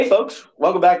Hey, folks,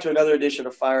 welcome back to another edition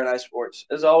of Fire and Ice Sports.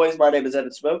 As always, my name is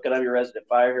Evan Smoke, and I'm your resident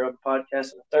Fire here on the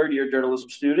podcast and a third-year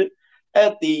journalism student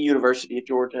at the University of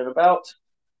Georgia. And about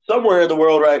somewhere in the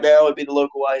world right now would be the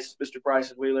local ice, Mr.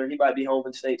 Bryson Wheeler. He might be home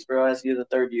in Statesboro as he is a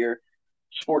third-year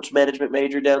sports management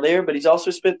major down there, but he's also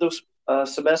spent those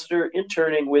semester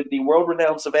interning with the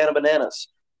world-renowned Savannah Bananas.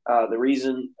 The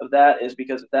reason of that is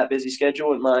because of that busy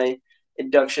schedule and my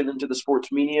induction into the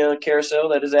sports media carousel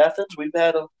that is Athens. We've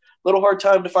had a little hard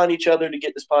time to find each other to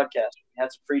get this podcast. We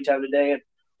had some free time today and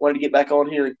wanted to get back on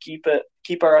here and keep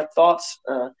our thoughts,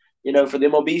 for the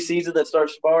MLB season that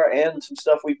starts tomorrow and some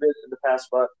stuff we've missed in the past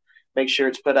month. Make sure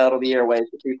it's put out on the airways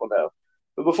so people know.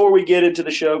 But before we get into the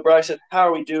show, Bryson, how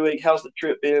are we doing? How's the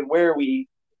trip been? Where are we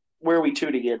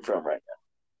tuning in from right now?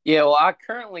 Yeah, well, I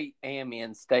currently am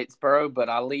in Statesboro, but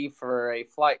I leave for a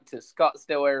flight to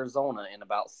Scottsdale, Arizona in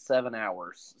about 7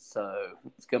 hours. So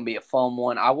it's going to be a fun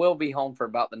one. I will be home for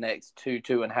about the next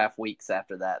 2.5 weeks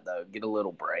after that, though. Get a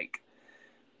little break.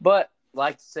 But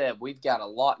like I said, we've got a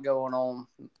lot going on.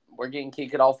 We're getting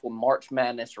kicked off with March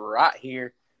Madness right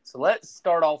here. So let's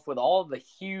start off with all the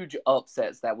huge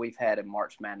upsets that we've had in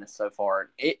March Madness so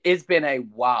far. It's been a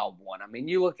wild one. I mean,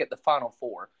 you look at the Final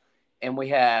Four, and we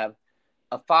have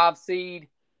a 5 seed,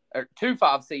 or 2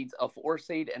 5 seeds, a 4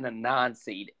 seed, and a 9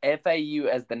 seed. FAU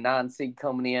as the 9 seed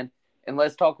coming in. And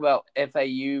let's talk about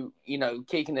FAU,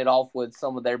 kicking it off with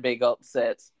some of their big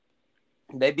upsets.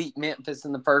 They beat Memphis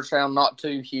in the first round, not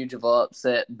too huge of an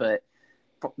upset, but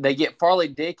they get Farley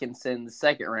Dickinson in the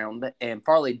second round, and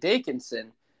Farley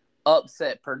Dickinson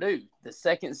upset Purdue, the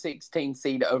second 16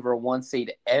 seed over a 1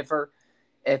 seed ever.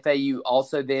 FAU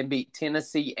also then beat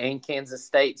Tennessee and Kansas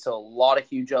State, so a lot of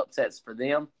huge upsets for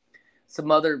them.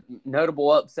 Some other notable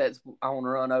upsets I want to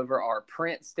run over are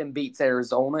Princeton beats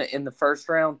Arizona in the first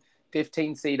round,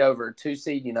 15 seed over a 2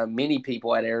 seed. Many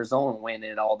people at Arizona winning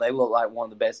it all. They look like one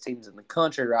of the best teams in the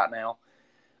country right now.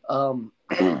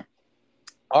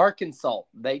 Arkansas,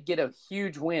 they get a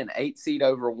huge win, 8 seed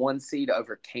over 1 seed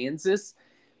over Kansas.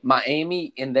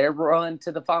 Miami, in their run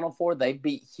to the Final Four, they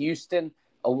beat Houston,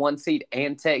 a 1 seed,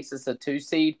 and Texas, a 2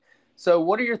 seed. So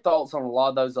what are your thoughts on a lot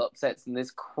of those upsets in this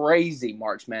crazy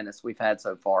March Madness we've had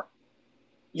so far?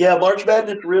 Yeah, March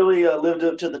Madness really lived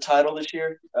up to the title this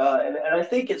year, and I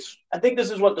think this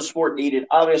is what the sport needed.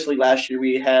 Obviously, last year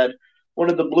we had one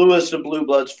of the bluest of blue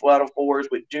bloods Final Fours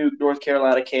with Duke, North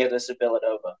Carolina, Kansas, and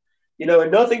Villanova.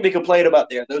 And nothing to complain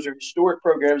about there. Those are historic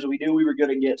programs, and we knew we were going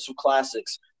to get some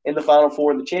classics in the Final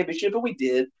Four and the championship, and we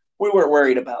did. We weren't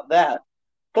worried about that,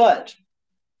 but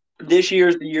this year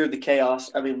is the year of the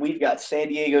chaos. I mean, we've got San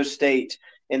Diego State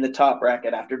in the top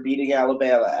bracket after beating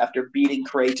Alabama, after beating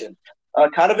Creighton,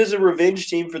 kind of as a revenge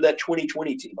team for that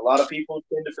 2020 team. A lot of people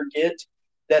tend to forget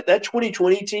that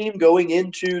 2020 team going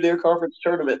into their conference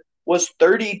tournament was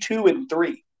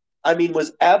 32-3. I mean,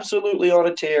 was absolutely on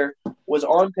a tear, was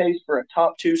on pace for a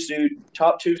top two seed.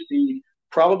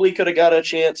 Probably could have got a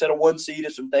chance at a 1 seed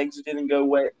if some things didn't go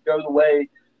the way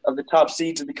of the top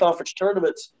seeds in the conference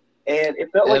tournaments. And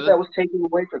it felt like Evan, that was taken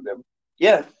away from them.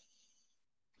 Yeah.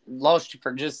 lost you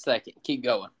for just a second. Keep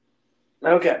going.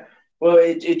 Okay. Well,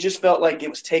 it just felt like it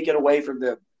was taken away from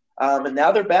them. And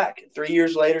now they're back. 3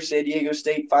 years later, San Diego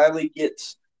State finally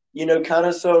gets, kind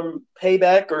of some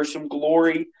payback or some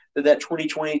glory that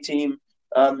 2020 team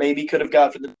maybe could have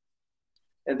got for them.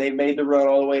 And they made the run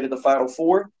all the way to the Final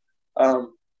Four.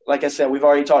 Like I said, we've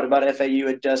already talked about FAU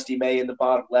and Dusty May in the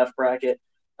bottom left bracket.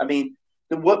 I mean,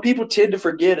 what people tend to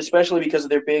forget, especially because of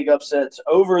their big upsets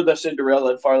over the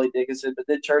Cinderella and Farley Dickinson, but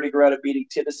then turning around and beating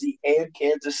Tennessee and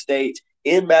Kansas State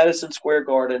in Madison Square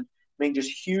Garden. I mean,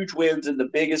 just huge wins in the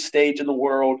biggest stage in the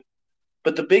world.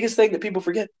 But the biggest thing that people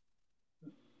forget,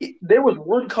 there was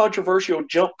one controversial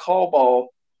jump ball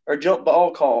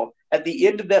call at the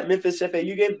end of that Memphis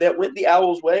FAU game that went the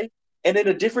Owls' way. And in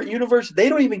a different universe, they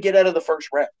don't even get out of the first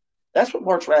round. That's what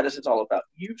March Madness is all about.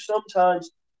 You sometimes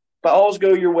balls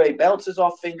go your way, bounces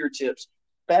off fingertips,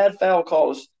 bad foul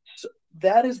calls. So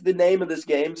that is the name of this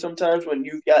game sometimes when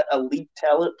you've got elite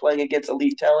talent playing against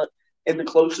elite talent in the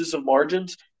closest of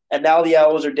margins. And now the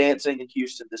Owls are dancing in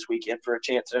Houston this weekend for a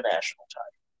chance at a national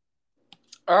title.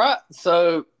 All right,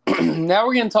 so now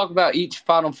we're going to talk about each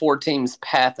Final Four team's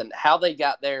path and how they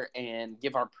got there and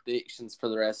give our predictions for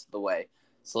the rest of the way.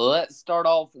 So let's start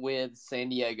off with San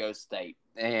Diego State.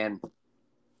 And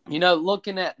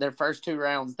looking at their first 2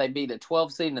 rounds, they beat a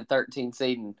 12 seed and a 13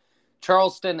 seed in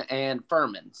Charleston and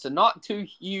Furman. So not 2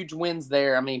 huge wins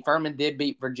there. I mean, Furman did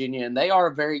beat Virginia, and they are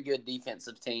a very good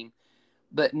defensive team,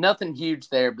 but nothing huge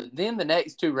there. But then the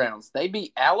next 2 rounds, they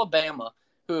beat Alabama,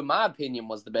 who in my opinion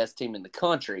was the best team in the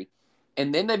country.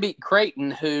 And then they beat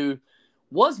Creighton, who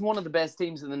was one of the best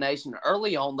teams in the nation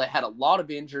early on. They had a lot of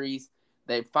injuries.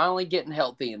 They're finally getting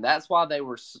healthy, and that's why they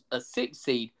were a 6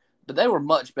 seed, but they were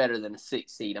much better than a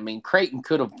 6 seed. I mean, Creighton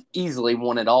could have easily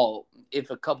won it all if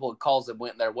a couple of calls had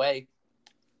went their way.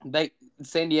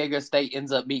 San Diego State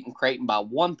ends up beating Creighton by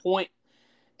 1 point,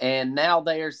 and now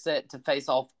they are set to face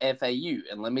off FAU.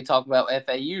 And let me talk about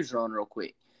FAU's run real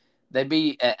quick. They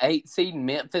beat an 8 seed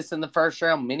Memphis in the first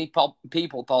round. Many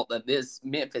people thought that this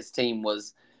Memphis team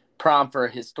was prime for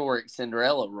a historic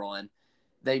Cinderella run.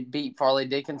 They beat Farley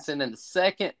Dickinson in the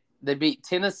second. They beat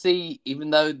Tennessee, even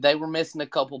though they were missing a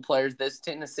couple players. This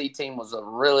Tennessee team was a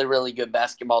really, really good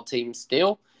basketball team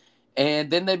still.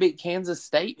 And then they beat Kansas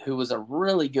State, who was a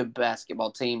really good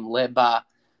basketball team led by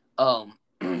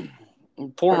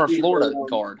former Florida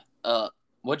guard.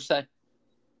 What'd you say?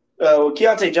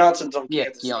 Keontae Johnson's on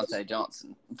Kansas. Keontae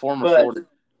Johnson, former Florida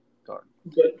guard.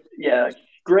 But, yeah,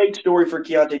 great story for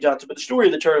Keontae Johnson. But the story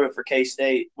of the tournament for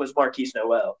K-State was Marquise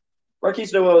Noel.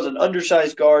 Marquise Noel is an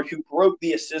undersized guard who broke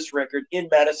the assist record in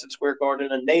Madison Square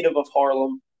Garden, a native of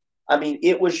Harlem. I mean,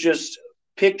 it was just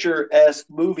picturesque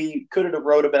movie. Couldn't have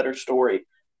wrote a better story.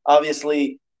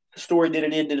 Obviously, the story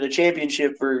didn't end in a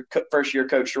championship for first-year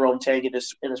coach Jerome Tang and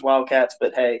his Wildcats,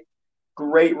 but hey,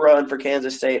 great run for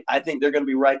Kansas State. I think they're going to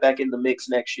be right back in the mix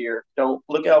next year. Don't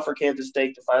look out for Kansas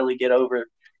State to finally get over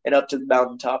and up to the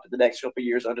mountaintop in the next couple of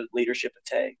years under the leadership of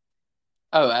Tang.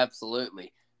 Oh,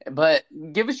 absolutely. But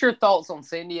give us your thoughts on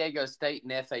San Diego State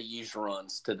and FAU's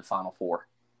runs to the Final Four.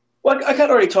 Well, I kind of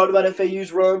already talked about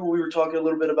FAU's run when we were talking a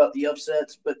little bit about the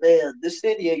upsets. But, man, this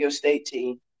San Diego State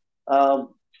team,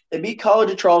 they beat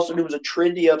College of Charleston, who was a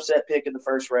trendy upset pick in the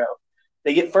first round.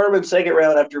 They get Furman second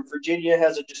round after Virginia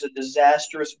has just a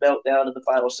disastrous meltdown in the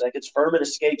final seconds. Furman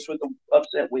escapes with the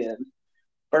upset win.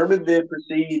 Furman then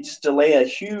proceeds to lay a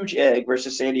huge egg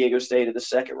versus San Diego State in the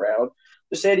second round.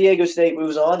 The San Diego State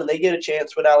moves on, and they get a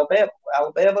chance with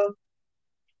Alabama.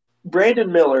 Brandon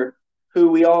Miller, who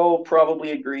we all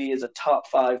probably agree is a top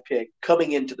 5 pick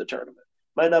coming into the tournament.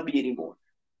 Might not be anymore.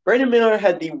 Brandon Miller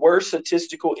had the worst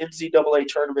statistical NCAA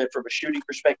tournament from a shooting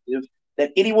perspective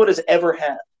that anyone has ever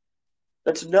had.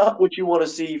 That's not what you want to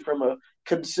see from a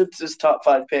consensus top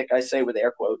 5 pick, I say with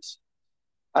air quotes.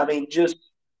 I mean, just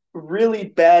really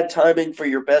bad timing for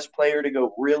your best player to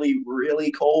go really,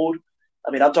 really cold. I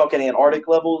mean, I'm talking Antarctic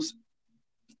levels.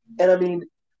 And, I mean,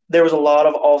 there was a lot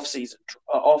of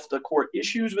off-the-court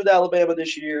issues with Alabama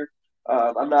this year.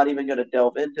 I'm not even going to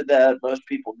delve into that. Most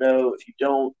people know. If you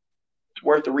don't, it's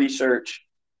worth the research.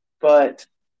 But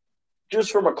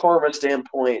just from a karma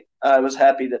standpoint, I was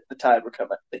happy that the Tide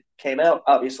came out.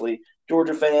 Obviously,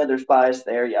 Georgia fan, there's bias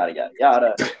there, yada, yada,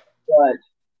 yada.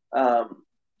 But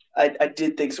I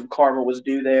did think some karma was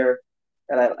due there.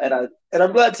 And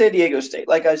I'm glad San Diego State.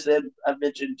 Like I said, I've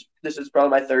mentioned this is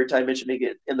probably my third time mentioning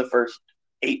it in the first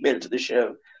 8 minutes of the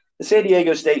show. The San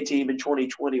Diego State team in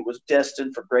 2020 was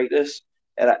destined for greatness,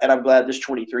 and I'm glad this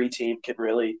 23 team can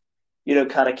really,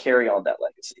 kind of carry on that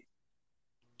legacy.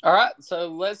 All right, so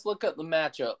let's look at the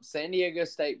matchup: San Diego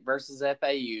State versus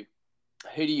FAU.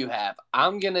 Who do you have?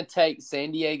 I'm gonna take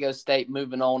San Diego State.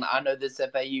 Moving on, I know this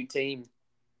FAU team.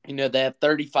 They have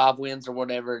 35 wins or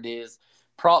whatever it is.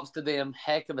 Props to them.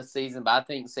 Heck of a season. But I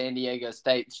think San Diego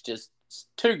State's just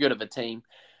too good of a team.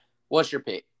 What's your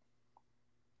pick?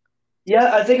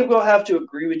 Yeah, I think I'm going to have to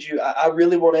agree with you. I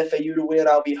really want FAU to win.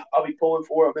 I'll be pulling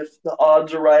for them. If the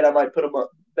odds are right, I might put a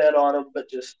bet on them. But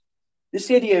just this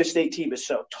San Diego State team is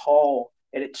so tall,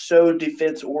 and it's so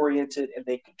defense-oriented, and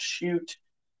they can shoot.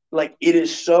 Like, it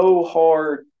is so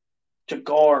hard to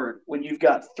guard when you've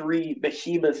got 3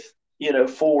 behemoth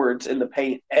forwards in the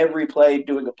paint every play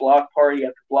doing a block party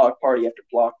after block party after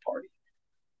block party.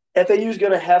 FAU is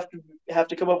going to have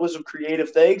to come up with some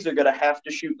creative things. They're going to have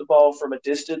to shoot the ball from a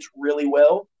distance really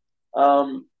well.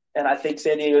 And I think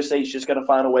San Diego State's just going to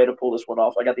find a way to pull this one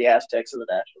off. I got the Aztecs in the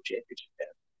national championship game.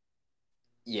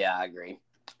 Yeah, I agree.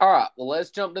 All right, well,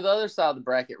 let's jump to the other side of the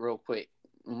bracket real quick.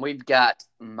 We've got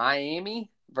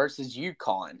Miami versus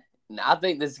UConn. I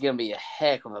think this is going to be a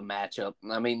heck of a matchup.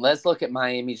 I mean, let's look at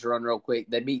Miami's run real quick.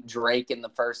 They beat Drake in the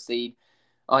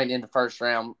in the first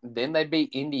round. Then they beat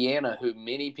Indiana, who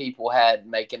many people had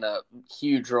making a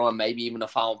huge run, maybe even a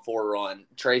Final Four run.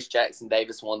 Trace Jackson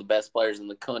Davis, one of the best players in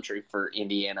the country for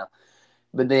Indiana.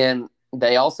 But then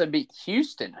they also beat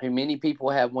Houston, who many people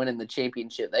have winning the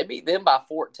championship. They beat them by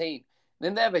 14.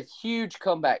 Then they have a huge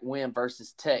comeback win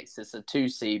versus Texas, a 2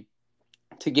 seed,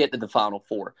 to get to the Final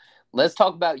Four. Let's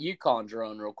talk about UConn's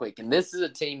run real quick. And this is a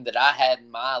team that I had in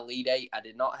my Elite Eight. I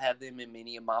did not have them in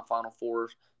many of my Final Four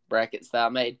brackets that I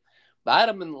made, but I had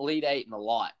them in the Elite Eight and a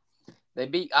lot. They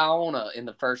beat Iona in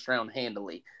the first round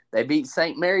handily. They beat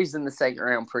St. Mary's in the second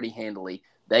round pretty handily.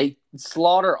 They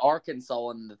slaughter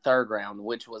Arkansas in the third round,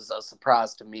 which was a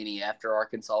surprise to many after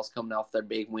Arkansas's coming off their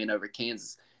big win over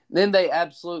Kansas. Then they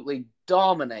absolutely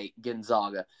dominate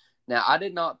Gonzaga. Now, I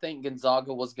did not think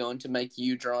Gonzaga was going to make a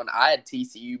huge run. I had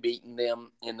TCU beating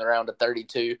them in the round of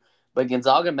 32, but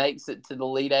Gonzaga makes it to the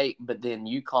Elite Eight, but then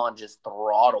UConn just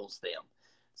throttles them.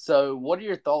 So, what are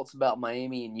your thoughts about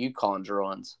Miami and UConn's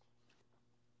runs?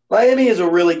 Miami is a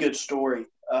really good story.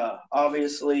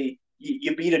 Obviously,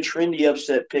 you beat a trendy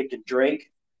upset pick in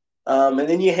Drake, and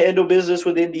then you handle business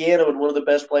with Indiana with one of the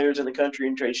best players in the country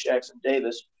in Trace Jackson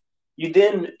Davis. You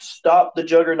then stop the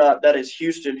juggernaut that is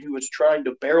Houston, who was trying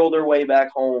to barrel their way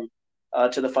back home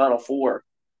to the Final Four.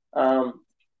 Um,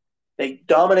 they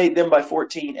dominate them by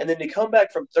 14, and then to come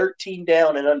back from 13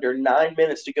 down and under 9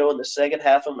 minutes to go in the second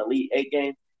half of an Elite Eight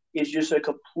game is just a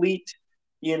complete,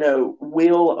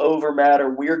 will over matter.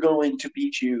 We're going to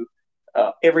beat you.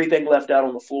 Everything left out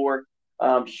on the floor.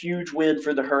 Huge win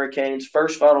for the Hurricanes.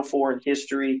 First Final Four in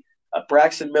history.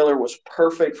 Braxton Miller was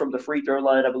perfect from the free throw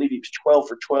line. I believe he was 12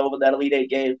 for 12 in that Elite Eight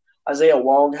game. Isaiah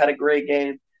Wong had a great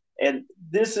game. And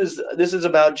this is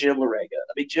about Jim Larraga.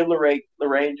 I mean, Jim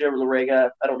Larraga,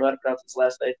 I don't know how to pronounce his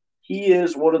last name. He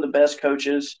is one of the best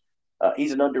coaches.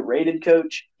 He's an underrated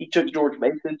coach. He took George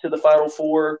Mason to the Final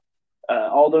Four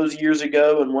all those years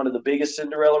ago in one of the biggest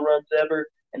Cinderella runs ever.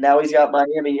 And now he's got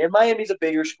Miami. And Miami's a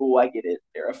bigger school. I get it.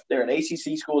 They're an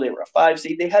ACC school. They were a 5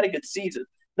 seed. They had a good season.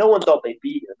 No one thought they'd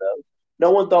be here, though.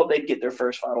 No one thought they'd get their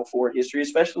first Final Four in history,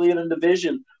 especially in a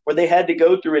division where they had to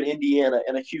go through an Indiana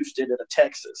and a Houston and a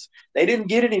Texas. They didn't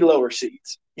get any lower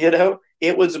seeds.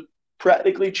 It was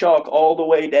practically chalk all the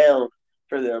way down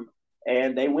for them.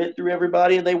 And they went through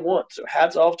everybody and they won. So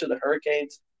hats off to the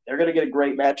Hurricanes. They're going to get a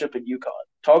great matchup in UConn.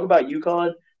 Talk about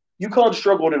UConn. UConn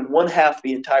struggled in one half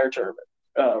the entire tournament.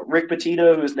 Rick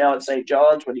Pitino, who is now at St.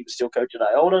 John's when he was still coaching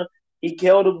Iona, he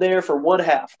held them there for one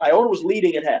half. Iona was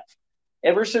leading at half.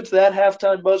 Ever since that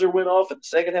halftime buzzer went off and the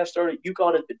second half started,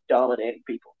 UConn had been dominating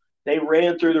people. They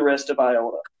ran through the rest of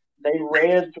Iona. They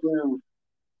ran through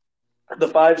the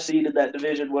 5 seed in that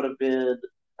division would have been,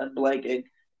 I'm blanking.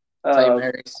 St.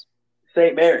 Mary's.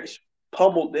 St. Mary's.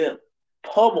 Pummeled them.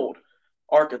 Pummeled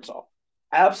Arkansas.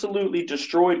 Absolutely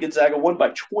destroyed Gonzaga, won by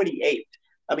 28.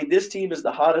 I mean, this team is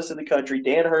the hottest in the country.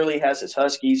 Dan Hurley has his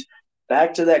Huskies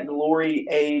back to that glory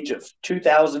age of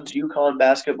 2000s UConn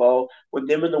basketball when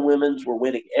them and the women's were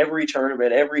winning every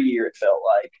tournament every year, it felt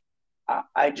like.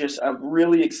 I'm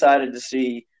really excited to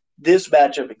see this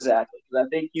matchup exactly because I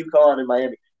think UConn and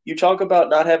Miami. You talk about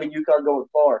not having UConn going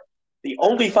far. The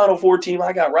only Final Four team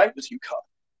I got right was UConn.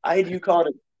 I had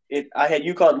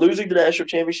UConn losing the national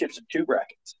championships in 2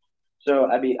 brackets. So,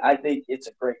 I mean, I think it's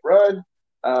a great run.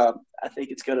 I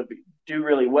think it's going to do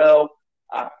really well.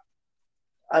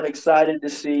 I'm excited to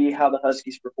see how the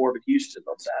Huskies perform in Houston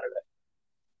on Saturday.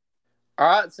 All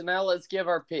right, so now let's give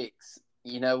our picks.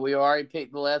 We already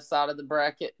picked the left side of the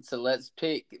bracket, so let's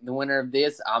pick the winner of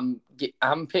this. I'm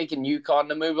picking UConn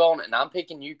to move on, and I'm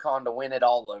picking UConn to win it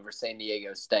all over San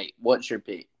Diego State. What's your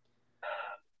pick?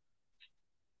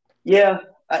 Yeah,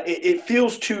 it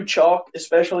feels too chalk,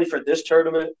 especially for this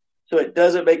tournament, so it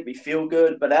doesn't make me feel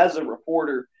good. But as a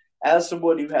reporter, as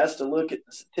someone who has to look at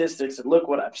the statistics and look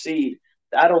what I've seen,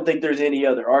 I don't think there's any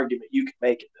other argument you can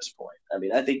make at this point. I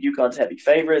mean, I think UConn's heavy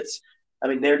favorites. I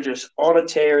mean, they're just on a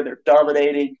tear. They're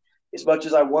dominating. As much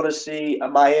as I want to see a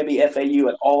Miami FAU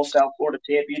at all South Florida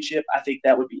championship, I think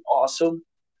that would be awesome.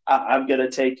 I'm going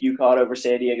to take UConn over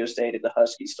San Diego State and the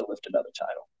Huskies to lift another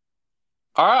title.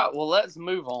 All right, well, let's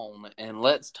move on and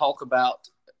let's talk about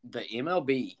the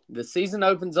MLB. The season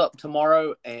opens up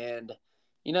tomorrow, and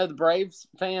the Braves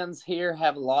fans here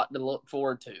have a lot to look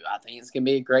forward to. I think it's going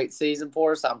to be a great season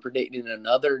for us. I'm predicting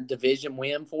another division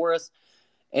win for us,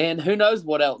 and who knows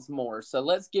what else more. So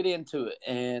let's get into it.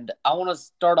 And I want to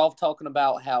start off talking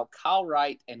about how Kyle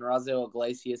Wright and Raisel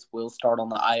Iglesias will start on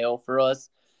the IL for us.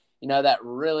 That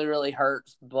really, really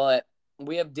hurts, but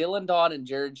we have Dylan Dodd and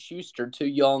Jared Schuster, 2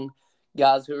 young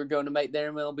guys who are going to make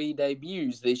their MLB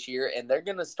debuts this year, and they're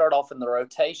going to start off in the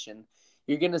rotation.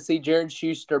 You're going to see Jared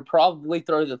Schuster probably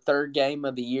throw the 3rd game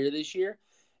of the year this year,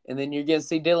 and then you're going to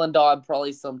see Dylan Dodd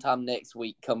probably sometime next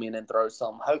week come in and throw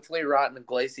some. Hopefully Wright and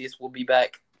Iglesias will be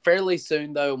back fairly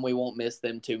soon, though, and we won't miss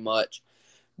them too much.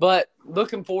 But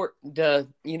looking forward to,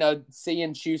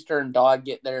 seeing Schuster and Dodd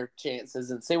get their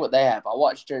chances and see what they have. I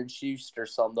watched Jared Schuster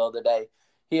some the other day.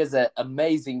 He has an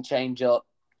amazing changeup.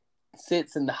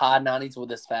 Sits in the high 90s with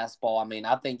his fastball. I mean,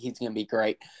 I think he's going to be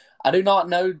great. I do not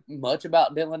know much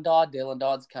about Dylan Dodd. Dylan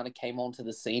Dodd's kind of came onto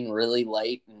the scene really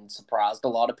late and surprised a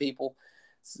lot of people.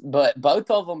 But both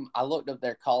of them, I looked up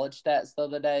their college stats the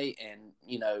other day, and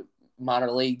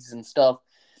minor leagues and stuff.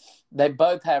 They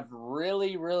both have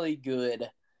really, really good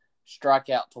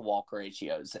strikeout to walk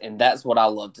ratios, and that's what I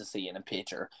love to see in a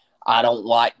pitcher. I don't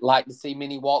like to see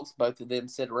many walks. Both of them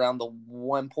sit around the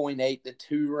 1.8 to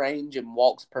 2 range in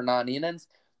walks per 9 innings.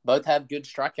 Both have good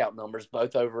strikeout numbers,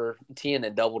 both over 10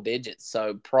 and double digits.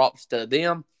 So props to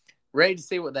them. Ready to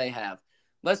see what they have.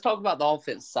 Let's talk about the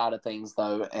offense side of things,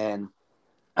 though. And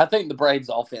I think the Braves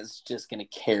offense is just going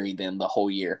to carry them the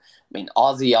whole year. I mean,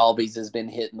 Ozzy Albies has been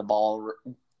hitting the ball.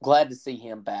 Glad to see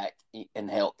him back and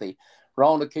healthy.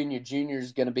 Ronald Acuna Jr.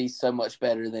 is going to be so much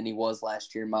better than he was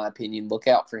last year, in my opinion. Look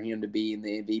out for him to be in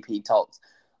the MVP talks,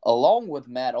 along with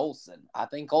Matt Olson. I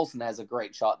think Olson has a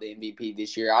great shot at the MVP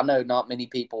this year. I know not many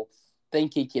people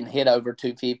think he can hit over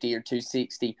 250 or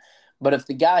 260, but if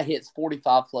the guy hits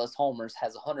 45-plus homers,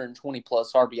 has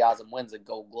 120-plus RBIs, and wins a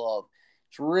Gold Glove,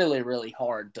 it's really, really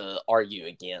hard to argue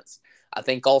against. I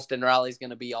think Austin Riley's going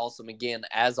to be awesome again,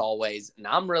 as always, and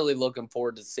I'm really looking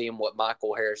forward to seeing what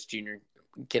Michael Harris Jr.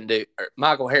 can do, or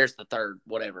Michael Harris the third,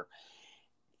 whatever,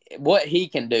 what he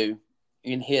can do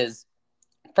in his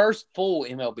first full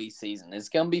MLB season. It's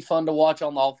going to be fun to watch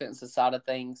on the offensive side of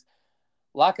things.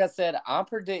 Like I said, I'm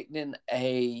predicting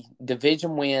a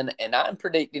division win, and I'm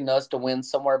predicting us to win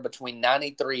somewhere between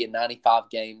 93 and 95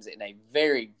 games in a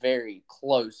very, very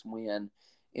close win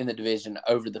in the division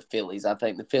over the Phillies. I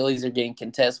think the Phillies are getting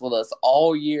contest with us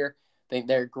all year. I think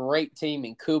they're a great team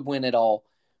and could win it all.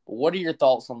 But what are your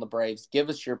thoughts on the Braves? Give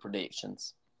us your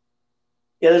predictions.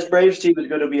 Yeah, this Braves team is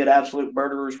going to be an absolute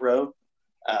murderer's row.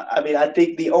 I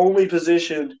think the only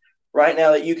position right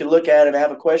now that you can look at and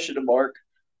have a question mark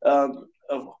of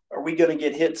are we going to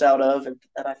get hits out of, and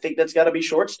I think that's got to be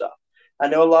shortstop. I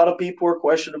know a lot of people are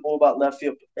questionable about left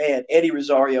field. Man, Eddie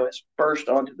Rosario has burst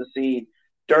onto the scene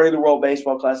during the World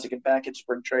Baseball Classic and back in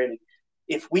spring training.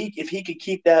 If he could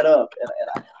keep that up,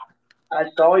 and I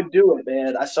saw him do it,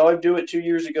 man. I saw him do it 2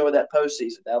 years ago in that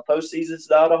postseason. Now, postseason's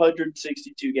not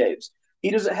 162 games.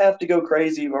 He doesn't have to go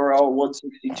crazy around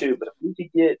 162, but if we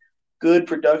could get good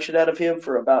production out of him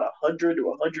for about 100 to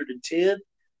 110,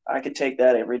 I could take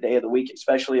that every day of the week,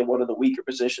 especially in one of the weaker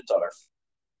positions on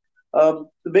our.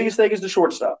 The biggest thing is the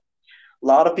shortstop. A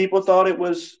lot of people thought it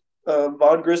was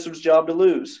Von Grissom's job to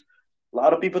lose. A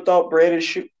lot of people thought Brandon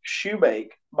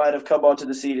Shoemake might have come onto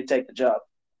the scene to take the job.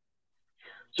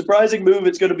 Surprising move,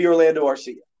 it's going to be Orlando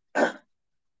Arcia.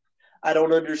 I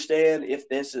don't understand if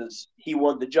this is he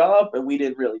won the job and we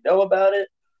didn't really know about it,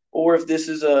 or if this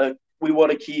is we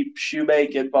want to keep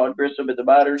Shoemake and Von Grissom in the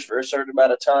minors for a certain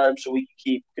amount of time so we can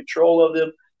keep control of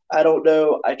them. I don't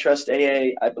know. I trust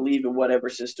AA. I believe in whatever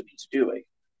system he's doing.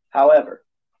 However,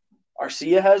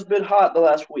 Arcia has been hot the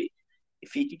last week.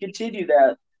 If he can continue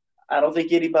that, I don't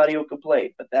think anybody will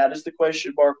complain. But that is the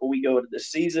question mark when we go into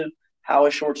this season. How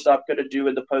is shortstop going to do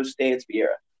in the post-Dansby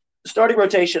era? The starting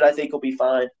rotation, I think, will be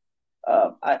fine.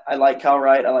 I like Kyle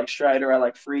Wright. I like Strider. I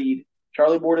like Freed.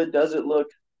 Charlie Morton doesn't look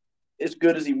as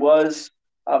good as he was.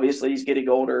 Obviously, he's getting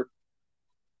older.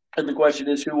 And the question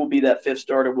is, who will be that fifth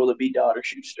starter? Will it be Dodd or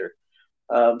Schuster?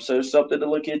 So something to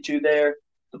look into there.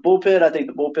 The bullpen, I think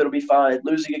the bullpen will be fine.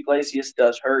 Losing Iglesias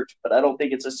does hurt, but I don't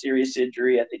think it's a serious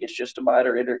injury. I think it's just a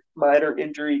minor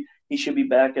injury. He should be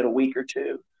back in a week or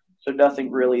two. So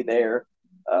nothing really there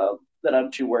that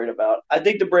I'm too worried about. I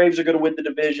think the Braves are going to win the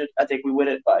division. I think we win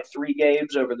it by 3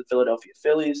 games over the Philadelphia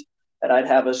Phillies, and I'd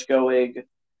have us going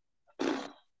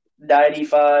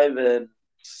 95 and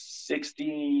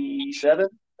 67.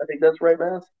 I think that's right,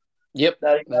 math. Yep,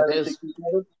 95 that and is.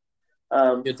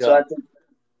 67. Good So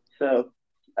job.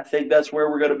 I think that's where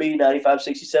we're going to be,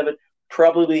 95-67.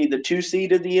 Probably the 2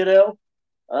 seed in the NL.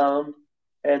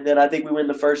 And then I think we win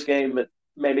the first game, but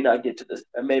maybe not get to this,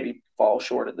 and maybe fall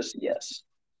short of the CS.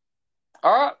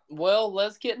 All right, well,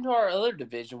 let's get into our other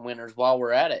division winners while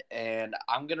we're at it. And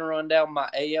I'm going to run down my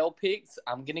AL picks.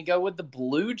 I'm going to go with the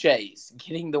Blue Jays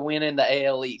getting the win in the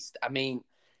AL East. I mean,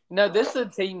 this is a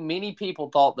team many people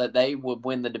thought that they would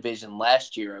win the division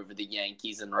last year over the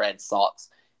Yankees and Red Sox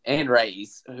and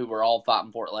Rays, who were all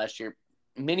fighting for it last year.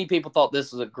 Many people thought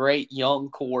this was a great young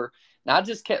core. And I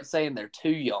just kept saying they're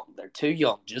too young. They're too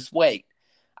young. Just wait.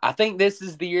 I think this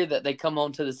is the year that they come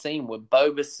onto the scene with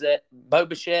Bo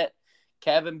Bichette,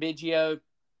 Kevin Biggio,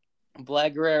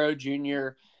 Vlad Guerrero Jr.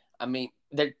 I mean,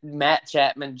 they're Matt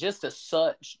Chapman, just a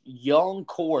such young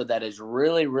core that is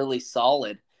really, really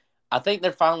solid. I think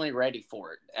they're finally ready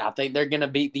for it. I think they're going to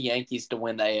beat the Yankees to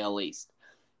win the AL East.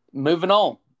 Moving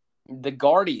on, the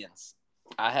Guardians.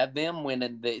 I have them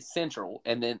winning the Central,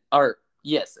 and then the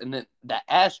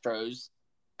Astros,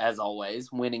 as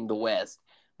always, winning the West.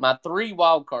 My three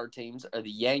wild card teams are the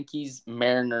Yankees,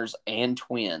 Mariners, and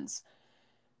Twins.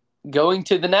 Going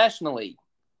to the National League,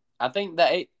 I think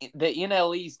the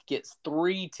NL East gets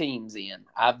three teams in.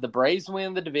 I have the Braves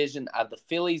winning the division. I have the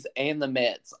Phillies and the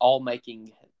Mets all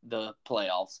making the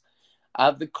playoffs. I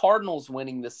have the Cardinals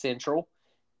winning the Central.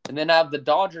 And then I have the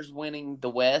Dodgers winning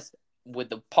the West with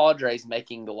the Padres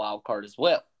making the wild card as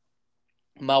well.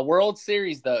 My World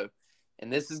Series, though,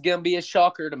 and this is going to be a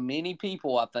shocker to many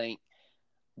people, I think,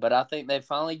 but I think they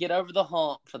finally get over the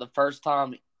hump for the first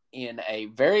time in a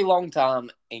very long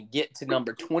time and get to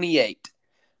number 28.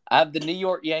 I have the New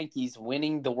York Yankees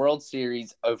winning the World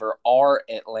Series over our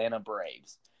Atlanta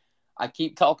Braves. I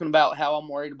keep talking about how I'm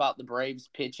worried about the Braves'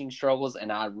 pitching struggles,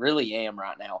 and I really am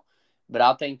right now. But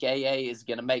I think AA is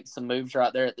going to make some moves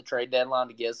right there at the trade deadline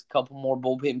to get us a couple more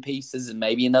bullpen pieces and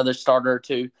maybe another starter or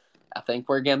two. I think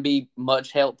we're going to be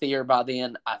much healthier by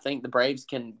then. I think the Braves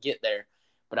can get there.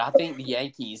 But I think the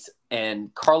Yankees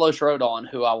and Carlos Rodon,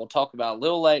 who I will talk about a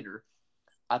little later,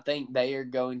 I think they are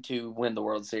going to win the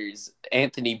World Series.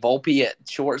 Anthony Volpe at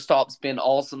shortstop's been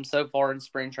awesome so far in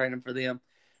spring training for them.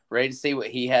 Ready to see what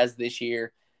he has this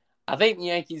year. I think the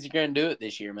Yankees are going to do it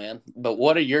this year, man. But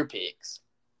what are your picks?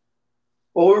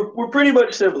 Well, we're pretty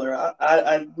much similar.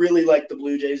 I really like the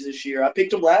Blue Jays this year. I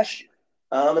picked them last year,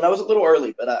 and I was a little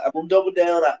early, but I'm going to double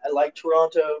down. I like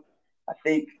Toronto. I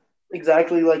think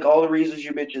exactly like all the reasons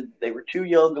you mentioned. They were too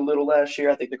young a little last year.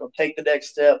 I think they're going to take the next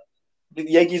step. The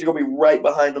Yankees are going to be right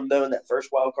behind them, though, in that first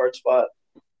wild card spot.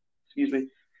 Excuse me.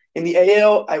 In the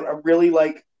AL, I really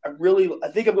like. I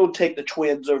think I'm going to take the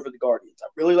Twins over the Guardians. I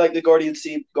really like the Guardians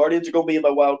team. Guardians are going to be in my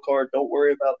wild card. Don't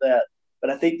worry about that. But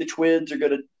I think the Twins are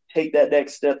going to take that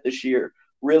next step this year.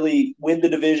 Really win the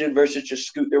division versus just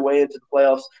scoot their way into the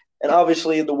playoffs. And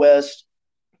obviously in the West,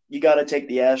 you got to take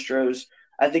the Astros.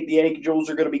 I think the Angels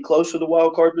are going to be close to the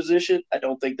wild card position. I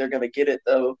don't think they're going to get it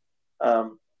though.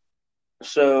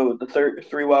 So the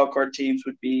three wild card teams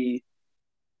would be,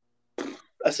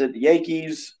 I said the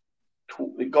Yankees,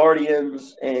 the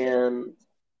Guardians, and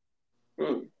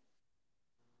I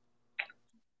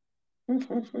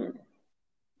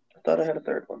thought I had a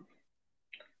third one.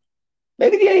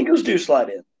 Maybe the Angels do slide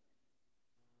in.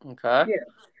 Okay. Yeah,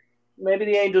 maybe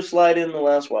the Angels slide in the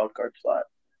last wild card slot.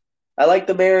 I like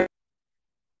the Mariners.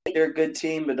 They're a good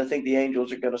team, but I think the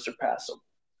Angels are going to surpass them.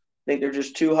 I think they're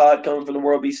just too hot coming from the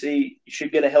World BC. You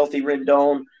should get a healthy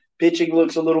Rendon. Pitching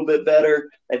looks a little bit better.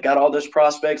 They've got all those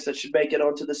prospects that should make it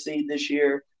onto the scene this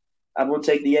year. I'm going to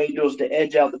take the Angels to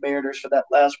edge out the Mariners for that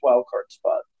last wild card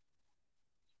spot.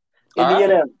 In All the right.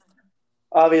 NL,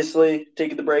 obviously,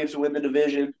 taking the Braves to win the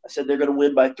division. I said they're going to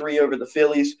win by 3 over the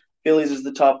Phillies. Phillies is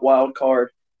the top wild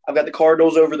card. I've got the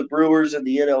Cardinals over the Brewers in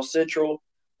the NL Central.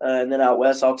 And then out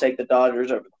west, I'll take the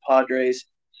Dodgers over the Padres.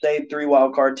 Same 3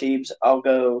 wild card teams. I'll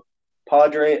go I'll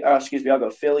go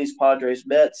Phillies, Padres,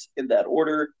 Mets in that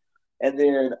order. And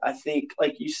then I think,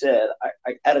 like you said,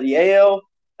 out of the AL,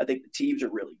 I think the teams are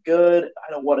really good.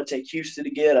 I don't want to take Houston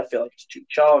again. I feel like it's too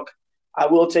chalk. I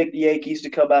will take the Yankees to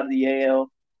come out of the AL.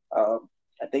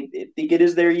 I think it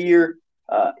is their year.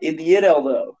 In the NL,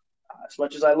 though, as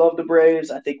much as I love the Braves,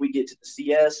 I think we get to the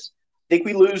CS. I think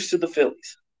we lose to the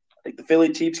Phillies. I think the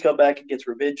Philly teams come back and gets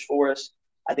revenge for us.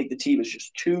 I think the team is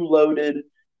just too loaded.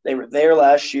 They were there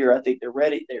last year. I think they're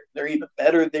ready. They're even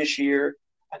better this year.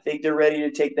 I think they're ready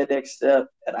to take that next step,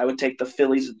 and I would take the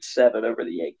Phillies in 7 over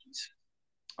the Yankees.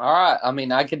 All right. I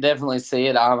mean, I could definitely see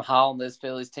it. I'm high on this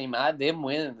Phillies team. I had them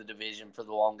winning the division for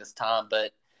the longest time,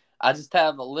 but I just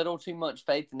have a little too much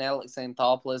faith in Alex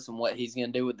Anthopoulos and what he's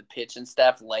going to do with the pitching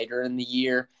staff later in the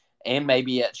year and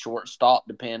maybe at shortstop,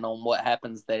 depending on what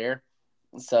happens there.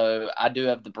 So I do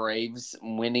have the Braves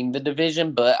winning the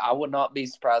division, but I would not be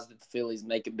surprised if the Phillies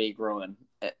make a big run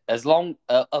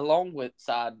along with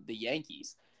side the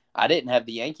Yankees. I didn't have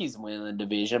the Yankees winning the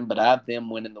division, but I have them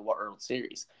winning the World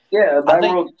Series. Yeah, I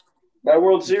think, my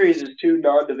World Series is 2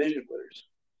 non-division winners.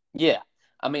 yeah.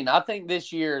 I mean, I think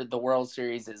this year the World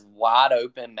Series is wide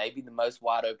open, maybe the most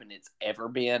wide open it's ever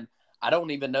been. I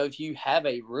don't even know if you have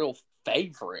a real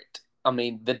favorite. I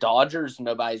mean, the Dodgers,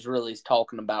 nobody's really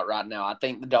talking about right now. I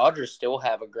think the Dodgers still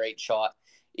have a great shot,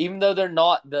 even though they're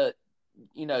not the,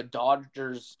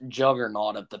 Dodgers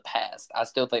juggernaut of the past. I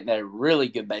still think they're a really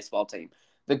good baseball team.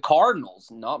 The Cardinals,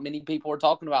 not many people are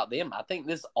talking about them. I think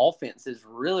this offense is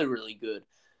really, really good,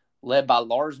 led by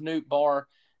Lars Nootbaar,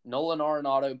 Nolan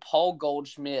Arenado, Paul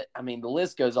Goldschmidt. I mean, the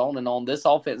list goes on and on. This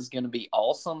offense is going to be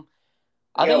awesome.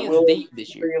 I Yeah, think it's deep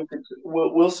this year.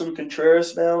 Wilson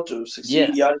Contreras now to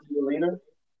succeed Yes. Yadier Molina.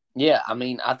 Yeah, I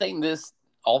mean, I think this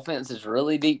offense is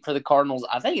really deep for the Cardinals.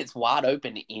 I think it's wide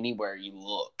open anywhere you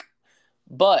look.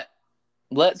 But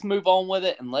let's move on with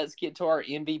it and let's get to our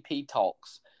MVP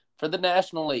talks. For the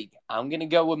National League, I'm going to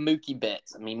go with Mookie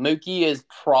Betts. I mean, Mookie is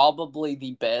probably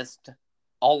the best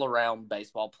all around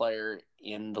baseball player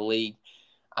in the league.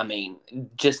 I mean,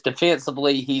 just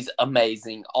defensively, he's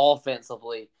amazing.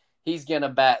 Offensively, he's going to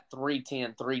bat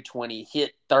 310, 320,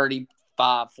 hit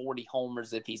 35, 40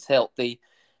 homers if he's healthy.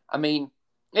 I mean,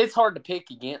 it's hard to pick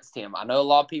against him. I know a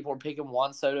lot of people are picking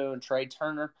Juan Soto and Trey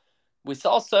Turner. We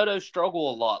saw Soto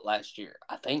struggle a lot last year.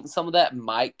 I think some of that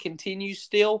might continue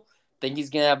still. I think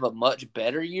he's going to have a much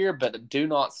better year, but I do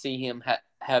not see him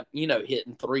have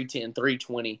hitting 310,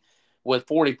 320 with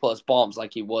 40-plus bombs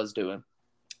like he was doing.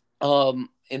 And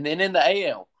then in the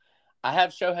AL, I have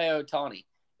Shohei Ohtani.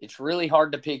 It's really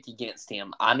hard to pick against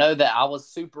him. I know that I was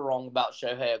super wrong about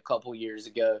Shohei a couple years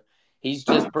ago. He's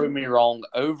just proved me wrong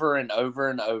over and over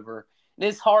and over. And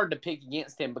it's hard to pick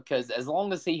against him because as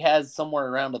long as he has somewhere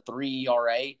around a 3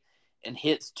 ERA and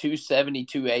hits 270,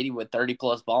 280 with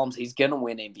 30-plus bombs, he's going to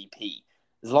win MVP.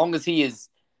 As long as he is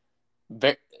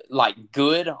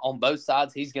good on both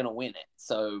sides, he's going to win it.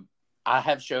 So I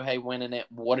have Shohei winning it.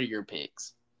 What are your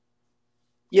picks?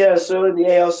 Yeah, so in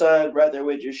the AL side, right there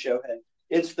with just Shohei.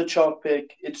 It's the chalk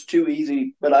pick. It's too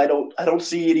easy, but I don't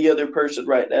see any other person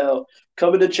right now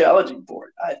coming to challenging for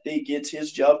it. I think it's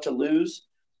his job to lose,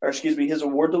 or excuse me, his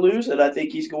award to lose, and I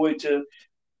think he's going to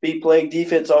be playing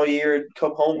defense all year and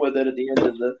come home with it at the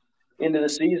end of the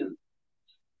season.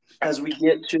 As we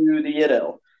get to the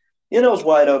NL, NL's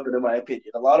wide open in my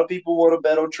opinion. A lot of people want to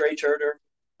bet on Trey Turner,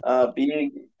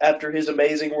 being after his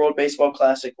amazing World Baseball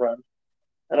Classic run.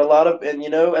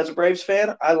 As a Braves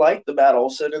fan, I like the Matt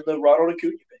Olson and the Ronald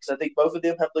Acuna picks. I think both of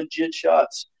them have legit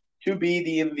shots to be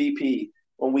the MVP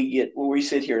when we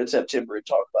sit here in September and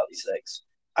talk about these things.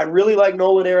 I really like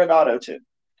Nolan Arenado too.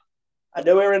 I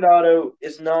know Arenado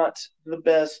is not the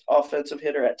best offensive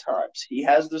hitter at times. He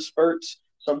has the spurts.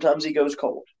 Sometimes he goes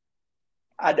cold.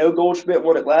 I know Goldschmidt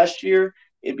won it last year.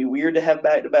 It'd be weird to have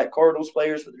back-to-back Cardinals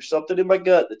players, but there's something in my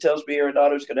gut that tells me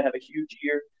Arenado's going to have a huge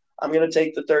year. I'm going to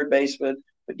take the third baseman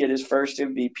but get his first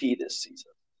MVP this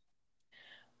season.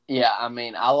 Yeah, I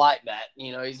mean, I like that.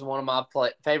 He's one of my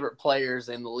favorite players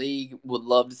in the league. Would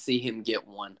love to see him get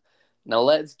one. Now,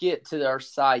 let's get to our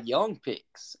Cy Young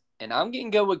picks. And I'm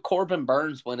going to go with Corbin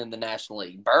Burnes winning the National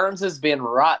League. Burnes has been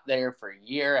right there for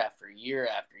year after year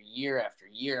after year after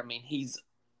year. I mean, he's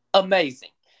amazing.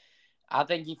 I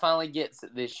think he finally gets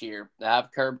it this year. I have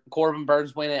Corbin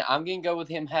Burnes winning. I'm going to go with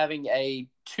him having a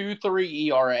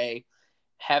 2.3 ERA,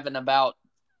 having about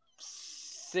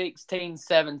 16,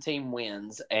 17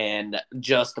 wins, and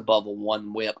just above a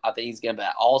 1 WHIP. I think he's going to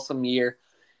have an awesome year.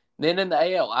 Then in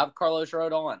the AL, I have Carlos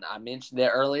Rodon. I mentioned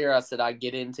that earlier. I said I'd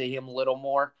get into him a little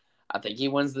more. I think he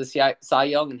wins the Cy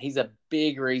Young, and he's a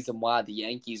big reason why the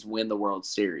Yankees win the World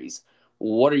Series.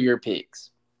 What are your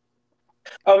picks?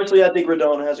 Obviously, I think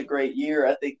Rodon has a great year.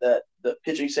 I think that the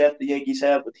pitching staff the Yankees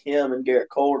have with him and Garrett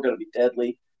Cole are going to be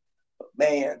deadly. But,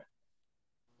 man,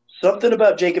 something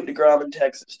about Jacob deGrom in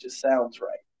Texas just sounds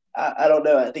right. I don't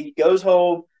know. I think he goes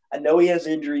home. I know he has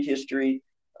injury history.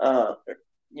 Uh,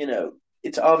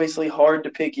 it's obviously hard to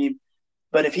pick him.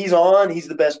 But if he's on, he's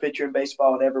the best pitcher in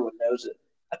baseball, and everyone knows it.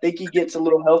 I think he gets a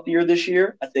little healthier this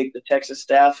year. I think the Texas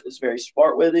staff is very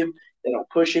smart with him. They don't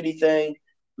push anything.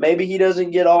 Maybe he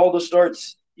doesn't get all the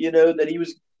starts, that he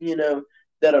was,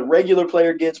 that a regular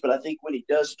player gets. But I think when he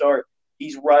does start,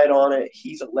 he's right on it.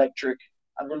 He's electric.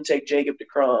 I'm going to take Jacob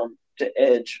deGrom to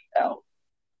edge out,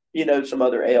 some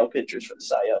other AL pitchers for the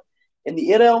Cy Young. In the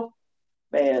NL,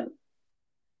 man,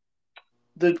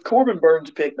 the Corbin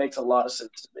Burnes pick makes a lot of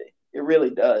sense to me. It really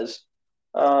does.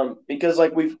 Because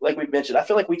like we've mentioned, I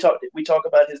feel like we talk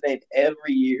about his name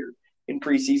every year in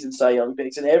preseason Cy Young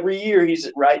picks, and every year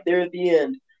he's right there at the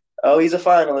end. Oh, he's a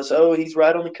finalist. Oh, he's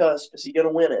right on the cusp. Is he going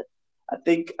to win it? I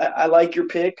think I like your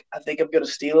pick. I think I'm going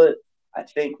to steal it. I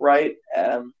think right.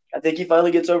 I think he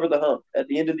finally gets over the hump. At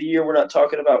the end of the year, we're not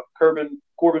talking about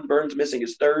Corbin Burnes missing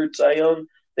his third Cy Young.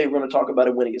 They were going to talk about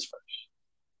him winning his first.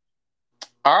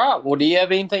 All right. Well, do you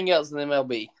have anything else in the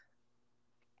MLB?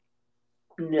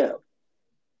 No.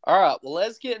 All right. Well,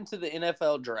 let's get into the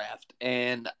NFL draft.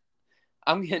 And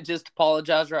I'm going to just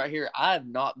apologize right here. I have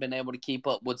not been able to keep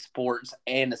up with sports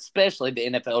and especially the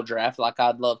NFL draft like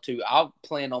I'd love to. I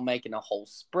plan on making a whole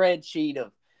spreadsheet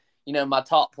of, my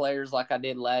top players like I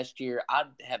did last year. I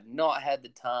have not had the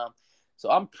time. So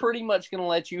I'm pretty much going to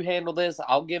let you handle this.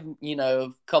 I'll give, a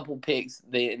couple picks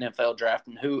the NFL draft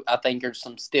and who I think are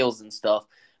some steals and stuff.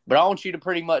 But I want you to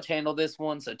pretty much handle this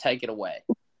one, so take it away.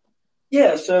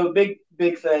 Yeah, so big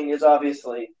thing is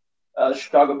obviously the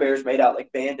Chicago Bears made out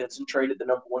like bandits and traded the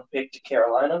number 1 pick to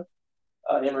Carolina.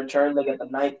 In return, they got the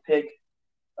 9th pick,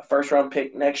 a first-round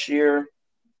pick next year,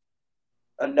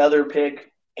 another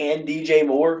pick, and DJ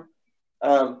Moore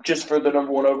just for the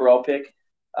number one overall pick.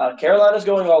 Carolina's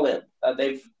going all in.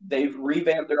 They've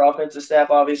revamped their offensive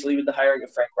staff, obviously, with the hiring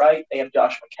of Frank Wright. They have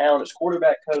Josh McCown as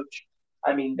quarterback coach.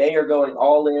 I mean, they are going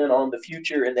all in on the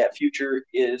future, and that future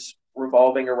is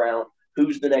revolving around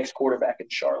who's the next quarterback in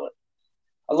Charlotte.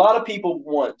 A lot of people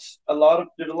there's a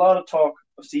lot of talk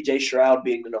of C.J. Stroud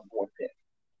being the number one pick.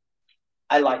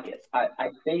 I like it. I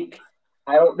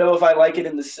don't know if I like it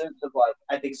in the sense of like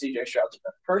I think C.J. Stroud's a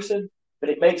better person, but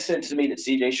it makes sense to me that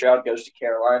C.J. Stroud goes to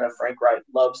Carolina. Frank Wright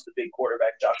loves the big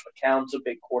quarterback. Josh McCown's a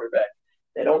big quarterback.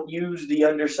 They don't use the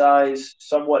undersized,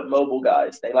 somewhat mobile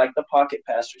guys. They like the pocket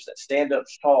passers that stand up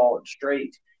tall and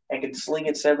straight and can sling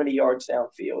it 70 yards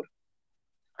downfield.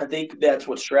 I think that's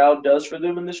what Stroud does for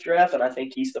them in this draft, and I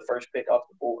think he's the first pick off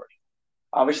the board.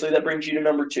 Obviously, that brings you to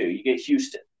number 2. You get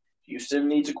Houston. Houston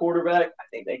needs a quarterback. I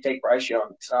think they take Bryce Young.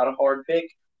 It's not a hard pick.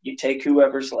 You take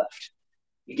whoever's left.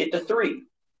 You get to 3.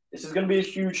 This is going to be a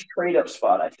huge trade-up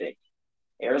spot, I think.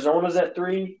 Arizona's at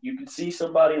 3. You can see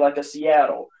somebody like a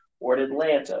Seattle or an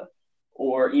Atlanta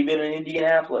or even an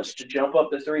Indianapolis to jump up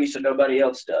to 3 so nobody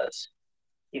else does.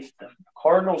 If the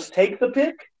Cardinals take the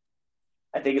pick,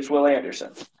 I think it's Will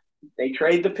Anderson. If they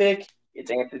trade the pick,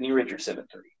 it's Anthony Richardson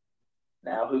at 3.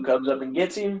 Now, who comes up and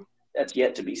gets him? That's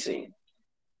yet to be seen.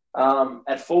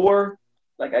 At 4,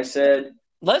 like I said,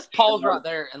 let's pause right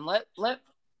there and let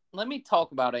me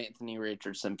talk about Anthony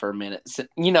Richardson for a minute. So,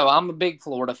 I'm a big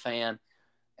Florida fan,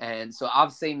 and so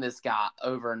I've seen this guy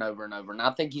over and over and over, and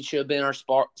I think he should have been our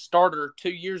starter 2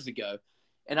 years ago.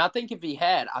 And I think if he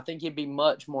had, I think he'd be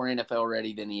much more NFL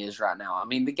ready than he is right now. I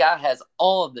mean, the guy has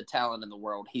all of the talent in the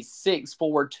world. He's 6'4",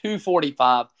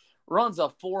 245, runs a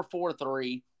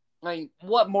 4.43. I mean,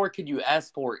 what more could you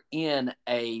ask for in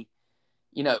a,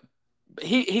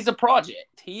 he's a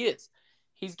project. He is.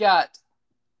 He's got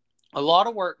a lot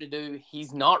of work to do.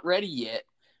 He's not ready yet.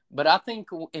 But I think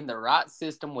in the right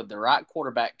system with the right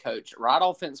quarterback coach, right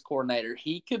offense coordinator,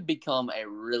 he could become a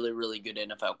really, really good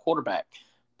NFL quarterback.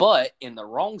 But in the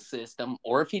wrong system,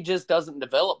 or if he just doesn't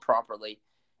develop properly,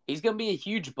 he's going to be a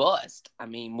huge bust. I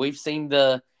mean, we've seen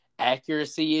the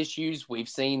accuracy issues. We've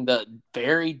seen the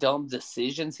very dumb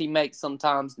decisions he makes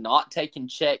sometimes, not taking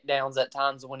check downs at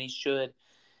times when he should.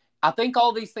 I think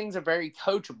all these things are very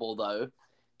coachable, though.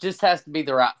 Just has to be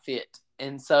the right fit.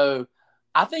 And so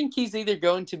I think he's either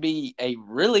going to be a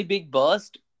really big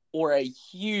bust or a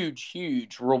huge,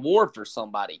 huge reward for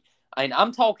somebody. And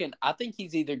I think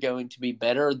he's either going to be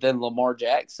better than Lamar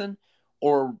Jackson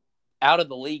or out of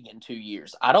the league in 2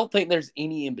 years. I don't think there's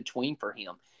any in between for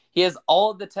him. He has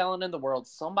all of the talent in the world.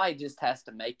 Somebody just has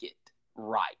to make it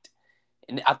right.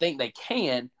 And I think they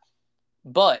can,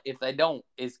 but if they don't,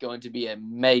 it's going to be a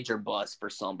major bust for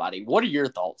somebody. What are your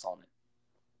thoughts on it?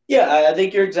 Yeah, I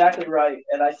think you're exactly right.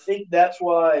 And I think that's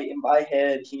why, in my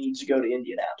head, he needs to go to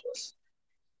Indianapolis.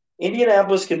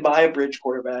 Indianapolis can buy a bridge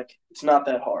quarterback. It's not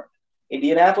that hard.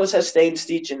 Indianapolis has Stain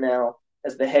Steichen now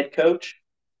as the head coach.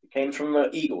 He came from the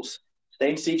Eagles.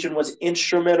 Stain Steichen was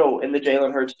instrumental in the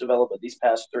Jalen Hurts development these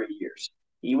past 3 years.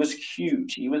 He was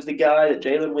huge. He was the guy that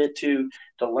Jalen went to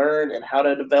learn and how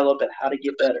to develop and how to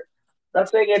get better. I'm not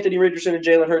saying Anthony Richardson and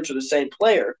Jalen Hurts are the same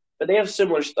player, but they have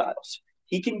similar styles.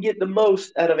 He can get the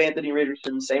most out of Anthony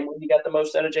Richardson the same way he got the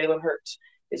most out of Jalen Hurts.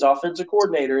 His offensive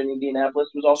coordinator in Indianapolis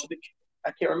was also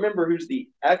I can't remember who's the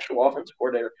actual offensive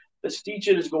coordinator, but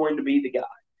Steichen is going to be the guy.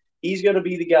 He's going to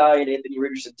be the guy in Anthony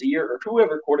Richardson's ear or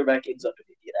whoever quarterback ends up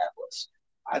in Indianapolis.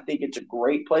 I think it's a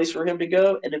great place for him to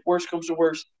go. And if worse comes to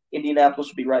worse, Indianapolis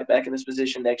will be right back in this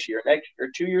position next year or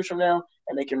 2 years from now,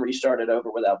 and they can restart it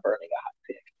over without burning a hot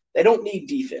pick. They don't need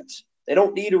defense. They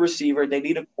don't need a receiver. They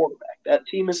need a quarterback. That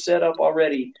team is set up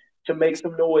already to make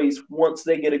some noise once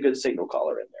they get a good signal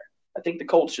caller in there. I think the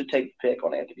Colts should take the pick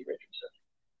on Anthony Richardson.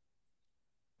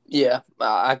 Yeah,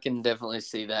 I can definitely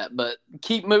see that. But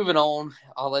keep moving on.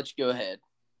 I'll let you go ahead.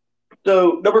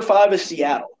 So number 5 is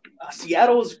Seattle.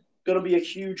 Seattle is going to be a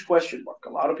huge question mark. A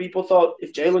lot of people thought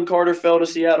if Jalen Carter fell to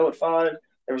Seattle at 5,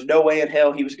 there was no way in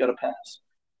hell he was going to pass.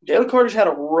 Jalen Carter's had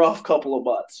a rough couple of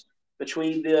months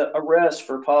between the arrest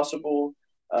for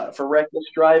for reckless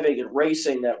driving and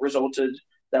racing that was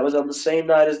on the same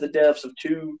night as the deaths of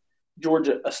 2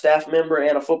 Georgia, a staff member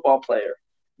and a football player.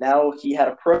 Now he had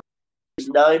a pro. He's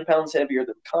 9 pounds heavier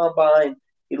than the combine.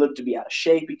 He looked to be out of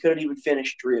shape. He couldn't even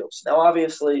finish drills. Now,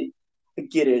 obviously, I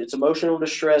get it. It's emotional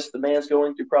distress. The man's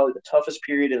going through probably the toughest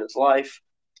period in his life.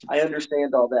 I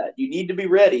understand all that. You need to be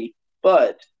ready,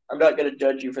 but I'm not going to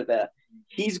judge you for that.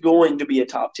 He's going to be a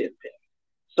top 10 pick.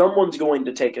 Someone's going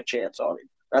to take a chance on him.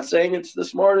 Not saying it's the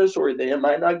smartest or they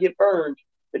might not get burned,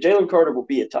 but Jalen Carter will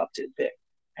be a top 10 pick.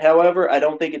 However, I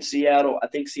don't think it's Seattle. I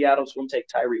think Seattle's going to take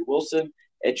Tyree Wilson,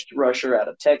 edge rusher out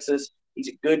of Texas. He's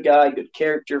a good guy, good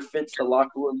character, fits the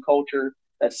locker room culture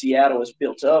that Seattle has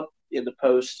built up in the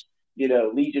post,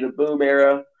 Legion of Boom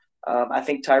era. I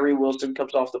think Tyree Wilson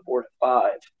comes off the board at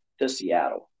 5 to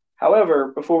Seattle.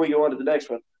 However, before we go on to the next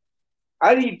one,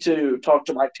 I need to talk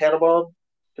to Mike Tannenbaum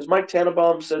because Mike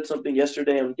Tannenbaum said something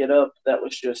yesterday on Get Up that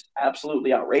was just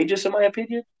absolutely outrageous, in my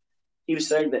opinion. He was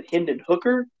saying that Hendon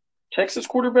Hooker, Tennessee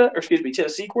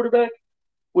quarterback,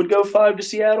 would go 5 to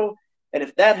Seattle. And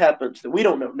if that happens, then we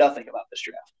don't know nothing about this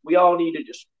draft. We all need to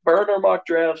just burn our mock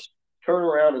drafts, turn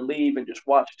around and leave, and just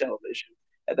watch television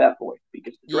at that point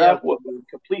because the Yeah. draft will be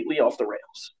completely off the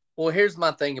rails. Well, here's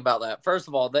my thing about that. First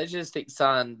of all, they just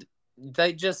signed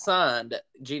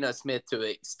Geno Smith to an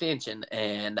extension,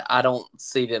 and I don't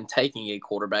see them taking a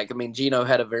quarterback. I mean, Geno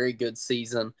had a very good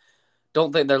season.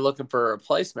 Don't think they're looking for a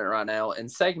replacement right now.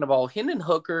 And second of all, Hendon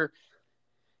Hooker,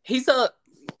 he's a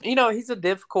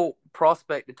difficult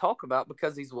prospect to talk about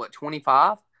because he's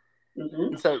 25. Mm-hmm.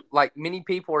 And so, like, many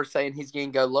people are saying he's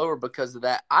going to go lower because of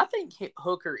that. I think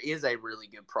Hooker is a really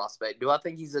good prospect. Do I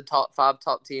think he's a top 5,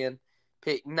 top 10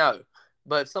 pick? No.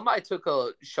 But if somebody took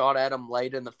a shot at him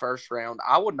late in the first round,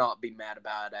 I would not be mad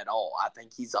about it at all. I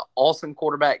think he's an awesome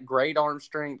quarterback, great arm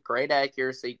strength, great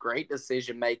accuracy, great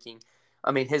decision making.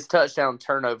 I mean, his touchdown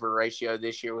turnover ratio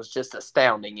this year was just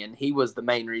astounding, and he was the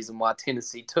main reason why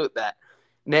Tennessee took that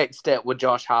next step with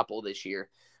Josh Heupel this year.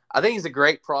 I think he's a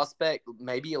great prospect,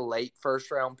 maybe a late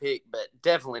first-round pick, but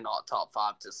definitely not top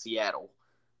 5 to Seattle.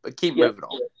 But keep moving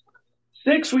on.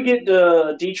 6, we get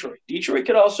Detroit. Detroit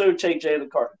could also take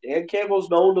Jalen Carter. Dan Campbell's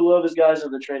known to love his guys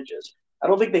in the trenches. I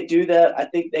don't think they do that. I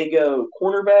think they go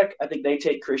cornerback. I think they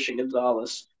take Christian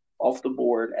Gonzalez off the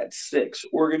board at 6.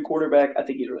 Oregon quarterback, I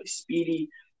think he's really speedy.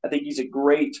 I think he's a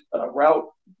great route,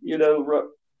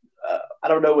 I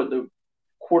don't know what the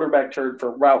quarterback term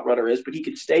for route runner is, but he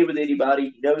can stay with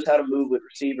anybody. He knows how to move with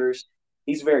receivers.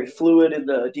 He's very fluid in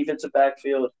the defensive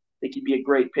backfield. I think he'd be a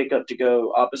great pickup to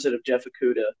go opposite of Jeff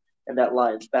Okudah and that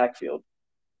Lions backfield.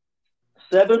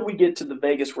 7, we get to the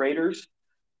Vegas Raiders.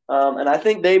 And I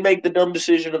think they make the dumb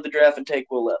decision of the draft and take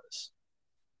Will Levis.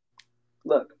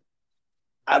 Look,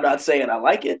 I'm not saying I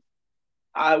like it.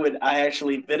 I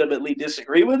actually vehemently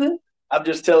disagree with it. I'm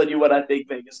just telling you what I think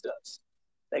Vegas does.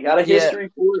 They got a history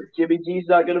for it. Jimmy G's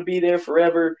not going to be there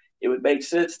forever. It would make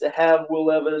sense to have Will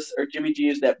Levis or Jimmy G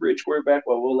as that bridge quarterback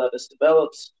while Will Levis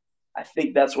develops. I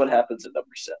think that's what happens at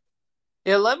number 7.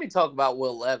 Yeah, let me talk about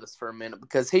Will Levis for a minute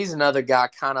because he's another guy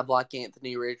kind of like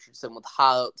Anthony Richardson with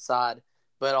high upside,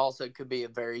 but also could be a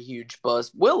very huge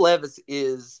bust. Will Levis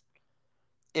is,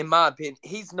 in my opinion,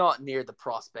 he's not near the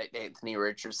prospect Anthony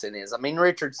Richardson is. I mean,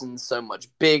 Richardson's so much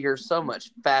bigger, so much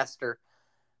faster.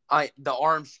 The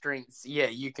arm strengths, yeah,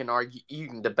 you can argue, you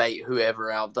can debate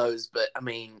whoever out of those, but I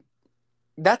mean,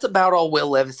 that's about all Will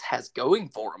Levis has going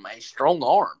for him, a strong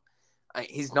arm.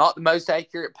 He's not the most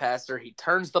accurate passer. He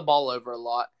turns the ball over a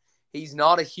lot. He's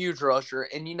not a huge rusher.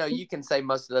 And, you can say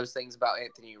most of those things about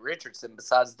Anthony Richardson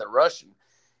besides the rushing.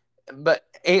 But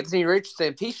Anthony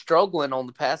Richardson, if he's struggling on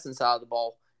the passing side of the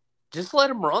ball, just let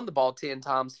him run the ball 10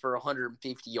 times for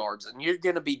 150 yards, and you're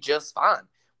going to be just fine.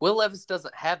 Will Levis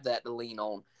doesn't have that to lean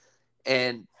on.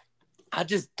 And I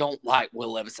just don't like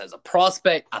Will Levis as a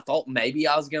prospect. I thought maybe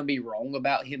I was going to be wrong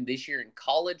about him this year in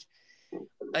college.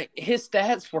 His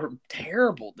stats were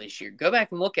terrible this year. Go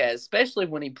back and look at it, especially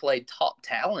when he played top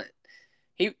talent.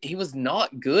 He was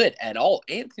not good at all.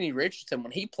 Anthony Richardson,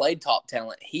 when he played top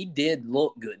talent, he did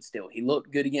look good still. He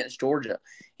looked good against Georgia.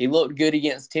 He looked good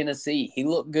against Tennessee. He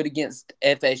looked good against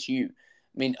FSU. I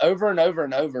mean, over and over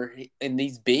and over in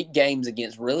these big games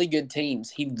against really good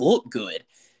teams, he looked good.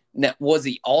 Now, was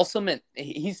he awesome? And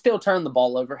he still turned the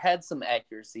ball over, had some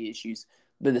accuracy issues,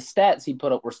 but the stats he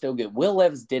put up were still good. Will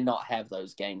Levis did not have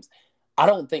those games. I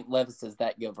don't think Levis is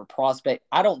that good of a prospect.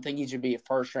 I don't think he should be a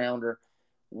first rounder.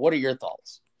 What are your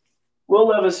thoughts? Will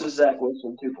Levis is Zach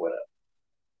Wilson 2.0.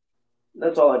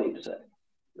 That's all I need to say.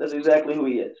 That's exactly who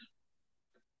he is.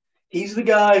 He's the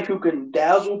guy who can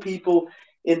dazzle people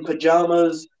in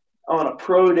pajamas on a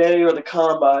pro day or the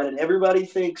combine, and everybody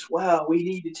thinks, wow, we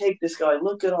need to take this guy.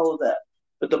 Look at all of that.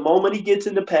 But the moment he gets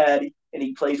into pad and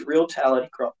he plays real talent, he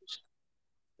crumbles.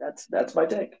 That's my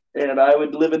take. And I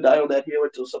would live and die on that hill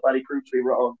until somebody proves me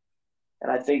wrong.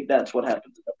 And I think that's what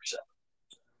happens at number 7.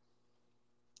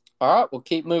 All right, we'll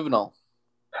keep moving on.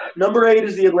 Number 8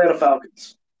 is the Atlanta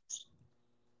Falcons.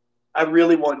 I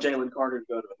really want Jalen Carter to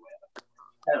go to Atlanta.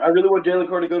 And I really want Jalen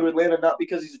Carter to go to Atlanta, not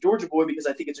because he's a Georgia boy, because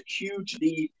I think it's a huge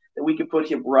need that we can put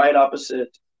him right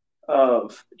opposite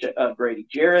of Grady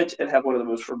Jarrett and have one of the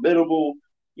most formidable,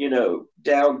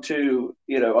 down to,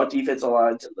 on defensive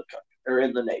lines in the country or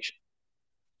in the nation.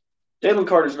 Jalen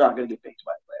Carter's not going to get picked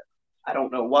by Atlanta. I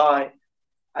don't know why.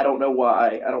 I don't know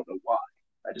why. I don't know why.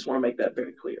 I just want to make that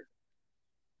very clear.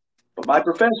 But my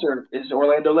professor is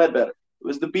Orlando Ledbetter, who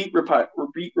is the beat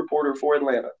reporter for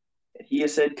Atlanta. And he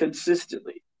has said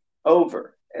consistently,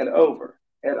 over and over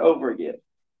and over again,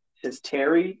 says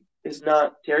Terry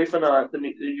Fonant, the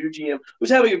new GM, who's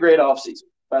having a great offseason,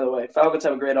 by the way. Falcons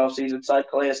have a great offseason. Signed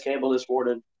Calais Campbell this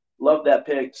morning. Love that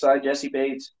pick. Signed Jesse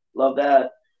Bates. Love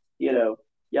that. Yada,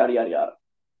 yada, yada.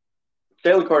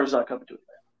 Jalen Carter's not coming to Atlanta.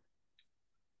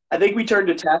 I think we turn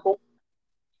to tackle.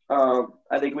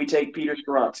 I think we take Peter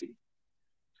Skoronski.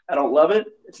 I don't love it.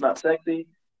 It's not sexy.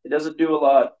 It doesn't do a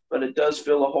lot, but it does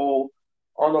fill a hole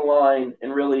on the line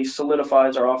and really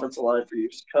solidifies our offensive line for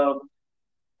years to come.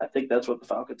 I think that's what the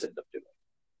Falcons end up doing.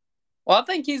 Well, I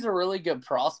think he's a really good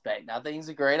prospect. I think he's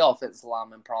a great offensive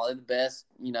lineman, probably the best,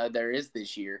 there is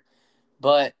this year.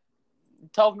 But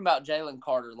talking about Jalen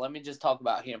Carter, let me just talk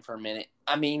about him for a minute.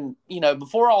 I mean,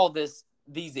 before all these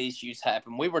issues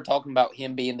happened, we were talking about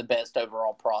him being the best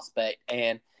overall prospect,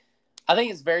 and I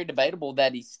think it's very debatable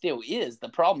that he still is. The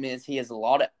problem is he has a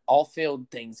lot of off-field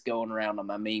things going around him.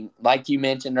 I mean, like you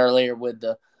mentioned earlier with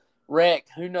the wreck,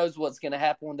 who knows what's going to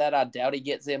happen with that? I doubt he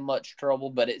gets in much trouble,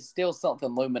 but it's still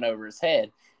something looming over his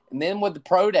head. And then with the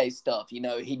pro day stuff,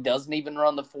 he doesn't even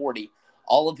run the 40.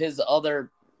 All of his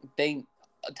other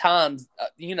times,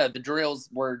 the drills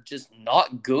were just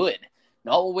not good.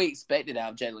 Not what we expected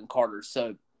out of Jalen Carter.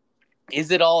 So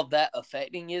is it all of that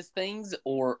affecting his things?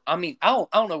 Or, I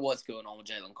don't know what's going on with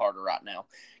Jalen Carter right now.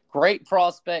 Great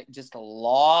prospect, just a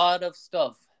lot of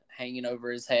stuff hanging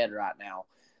over his head right now.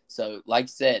 So, like I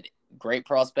said, great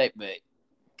prospect, but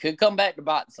could come back to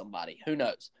bite somebody. Who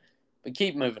knows? But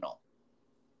keep moving on.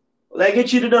 Well, that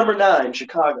gets you to number 9,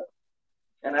 Chicago.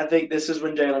 And I think this is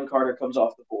when Jalen Carter comes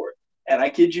off the board. And I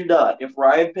kid you not, if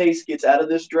Ryan Pace gets out of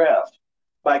this draft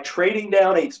by trading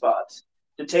down 8 spots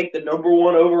to take the number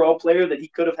 1 overall player that he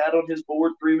could have had on his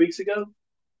board 3 weeks ago,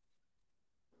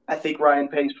 I think Ryan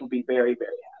Pace will be very,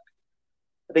 very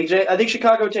happy. I think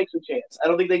Chicago takes a chance. I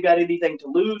don't think they've got anything to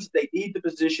lose. They need the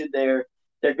position there.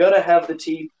 They're going to have the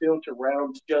team built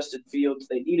around Justin Fields.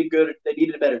 They needed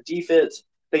a better defense.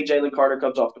 I think Jalen Carter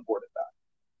comes off the board at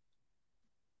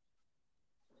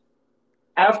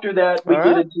 9. After that, we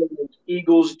get into the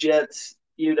Eagles, Jets,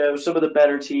 some of the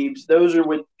better teams. Those are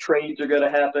when trades are going to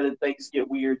happen and things get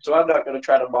weird. So I'm not going to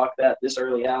try to mock that this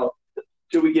early out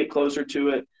till we get closer to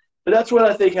it. But that's what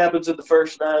I think happens in the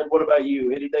first 9. What about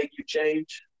you? Anything you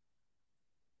change?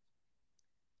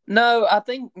 No, I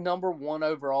think number 1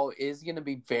 overall is going to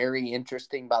be very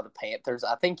interesting by the Panthers.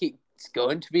 I think it's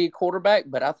going to be a quarterback,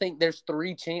 but I think there's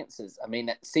 3 chances. I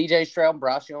mean, C.J. Stroud,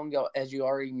 Bryce Young, as you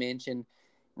already mentioned,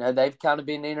 they've kind of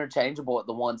been interchangeable at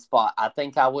the 1 spot. I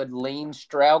think I would lean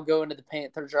Stroud going to the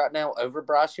Panthers right now over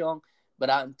Bryce Young, but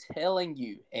I'm telling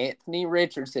you, Anthony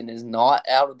Richardson is not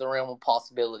out of the realm of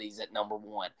possibilities at number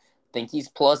 1. I think he's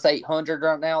plus 800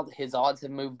 right now. His odds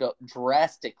have moved up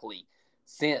drastically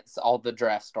since all the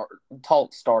draft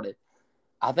talk started.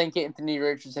 I think Anthony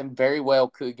Richardson very well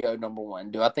could go number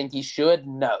 1. Do I think he should?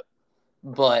 No.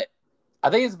 But I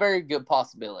think it's a very good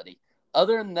possibility.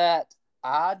 Other than that,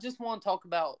 I just want to talk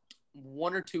about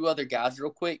 1 or 2 other guys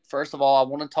real quick. First of all, I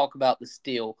want to talk about the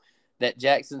steal that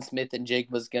Jackson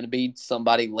Smith-Njigba is going to be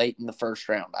somebody late in the first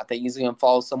round. I think he's going to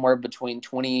fall somewhere between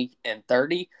 20 and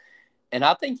 30. And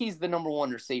I think he's the number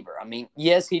 1 receiver. I mean,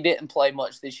 yes, he didn't play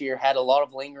much this year, had a lot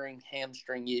of lingering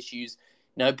hamstring issues.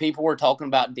 People were talking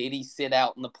about did he sit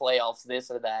out in the playoffs,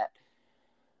 this or that.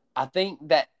 I think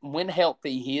that when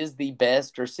healthy, he is the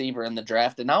best receiver in the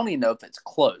draft. And I don't even know if it's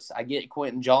close. I get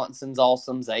Quentin Johnson's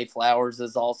awesome. Zay Flowers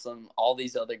is awesome. All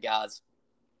these other guys.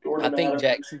 Jordan I think Addison.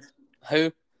 Jackson.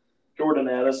 Who? Jordan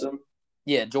Addison.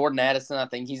 Yeah, Jordan Addison. I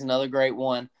think he's another great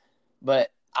one.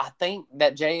 But I think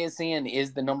that JSN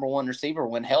is the number 1 receiver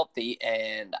when healthy,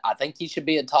 and I think he should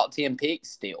be a top 10 pick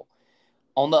still.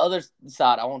 On the other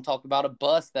side, I want to talk about a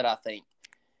bust that I think.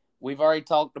 We've already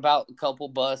talked about a couple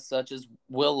busts such as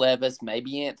Will Levis,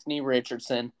 maybe Anthony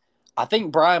Richardson. I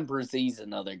think Brian Brzee is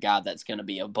another guy that's going to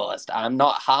be a bust. I'm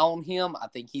not high on him. I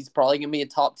think he's probably going to be a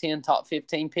top 10, top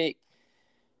 15 pick.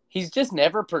 He's just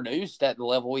never produced at the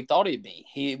level we thought he'd be.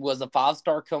 He was a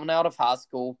 5-star coming out of high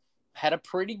school, had a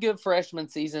pretty good freshman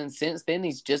season. Since then,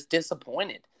 he's just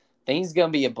disappointed. I think he's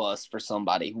going to be a bust for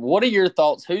somebody. What are your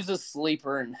thoughts? Who's a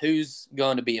sleeper and who's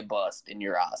going to be a bust in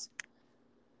your eyes?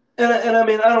 And I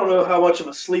mean, I don't know how much of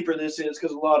a sleeper this is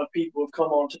because a lot of people have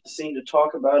come onto the scene to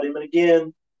talk about him. And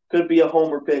again, could be a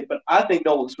homer pick, but I think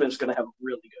Nolan Smith's going to have a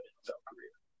really good NFL career.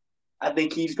 I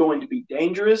think he's going to be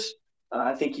dangerous.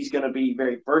 I think he's going to be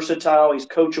very versatile. He's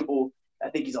coachable. I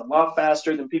think he's a lot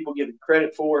faster than people give him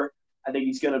credit for. I think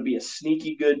he's going to be a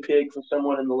sneaky good pick for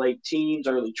someone in the late teens,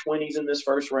 early 20s in this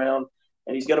first round,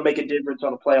 and he's going to make a difference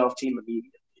on a playoff team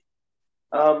immediately.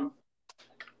 Um,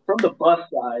 from the bust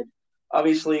side,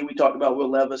 obviously we talked about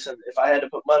Will Levis, and if I had to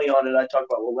put money on it, I'd talk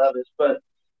about Will Levis. But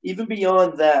even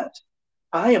beyond that,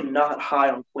 I am not high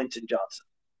on Quentin Johnson.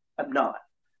 I'm not.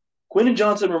 Quentin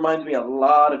Johnson reminds me a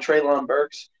lot of Treylon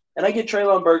Burks. And I get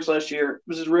Treylon Burks last year. It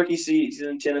was his rookie season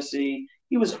in Tennessee.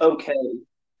 He was okay.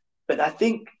 But I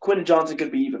think Quentin Johnson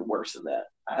could be even worse than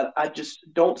that. I just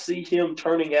don't see him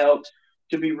turning out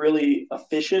to be really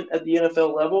efficient at the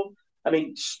NFL level. I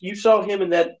mean, you saw him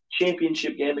in that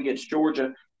championship game against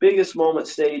Georgia, biggest moment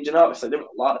stage. And obviously, there were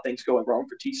a lot of things going wrong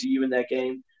for TCU in that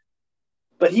game.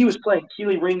 But he was playing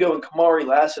Keely Ringo and Kamari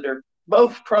Lassiter,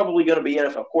 both probably going to be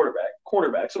NFL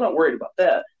cornerbacks. I'm not worried about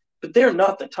that. But they're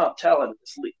not the top talent in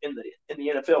this league, in the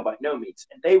NFL by no means.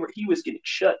 And he was getting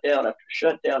shut down after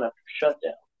shutdown after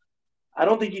shutdown. I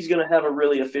don't think he's going to have a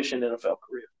really efficient NFL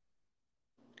career.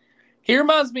 He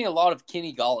reminds me a lot of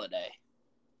Kenny Golladay.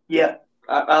 Yeah,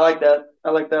 I like that.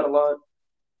 I like that a lot.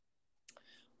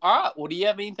 All right. Well, do you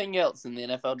have anything else in the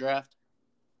NFL draft?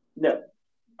 No.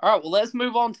 All right, well, let's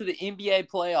move on to the NBA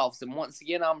playoffs. And once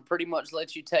again, I'm pretty much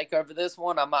let you take over this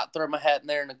one. I might throw my hat in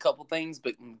there in a couple things,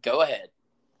 but go ahead.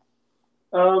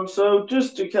 So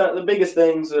just to kind of the biggest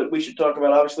things that we should talk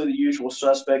about, obviously the usual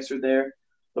suspects are there.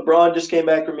 LeBron just came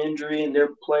back from injury, and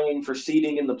they're playing for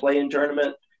seeding in the play-in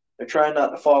tournament. They're trying not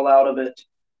to fall out of it.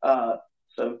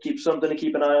 So something to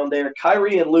keep an eye on there.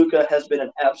 Kyrie and Luka has been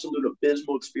an absolute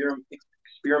abysmal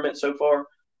experiment so far.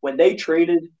 When they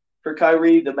traded for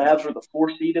Kyrie, the Mavs were the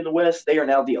 4th seed in the West. They are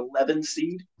now the 11th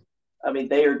seed. I mean,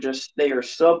 they are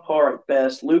subpar at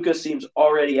best. Luka seems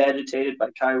already agitated by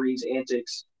Kyrie's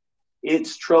antics.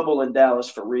 It's trouble in Dallas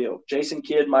for real. Jason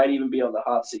Kidd might even be on the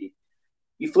hot seat.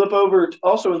 You flip over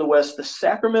also in the West, the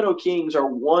Sacramento Kings are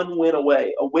 1 win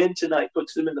away. A win tonight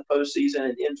puts them in the postseason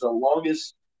and ends the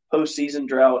longest postseason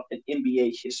drought in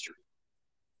NBA history.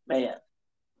 Man,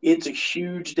 it's a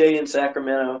huge day in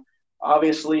Sacramento.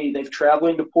 Obviously, they've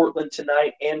traveling to Portland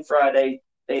tonight and Friday.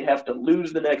 They'd have to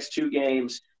lose the next 2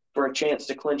 games for a chance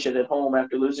to clinch it at home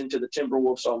after losing to the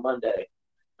Timberwolves on Monday.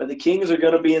 But the Kings are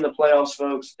going to be in the playoffs,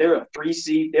 folks. They're a 3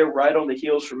 seed. They're right on the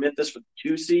heels for Memphis for the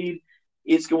 2 seed.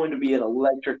 It's going to be an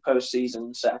electric postseason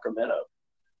in Sacramento.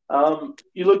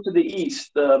 You look to the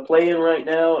East. The play-in right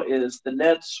now is the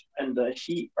Nets and the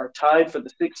Heat are tied for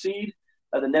the 6th seed.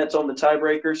 The Nets on the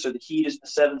tiebreaker, so the Heat is the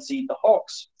 7th seed. The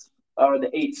Hawks are the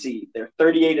 8th seed. They're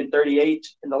 38-38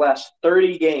 in the last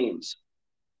 30 games.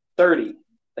 30.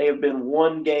 They have been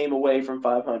 1 game away from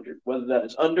 500, whether that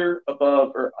is under,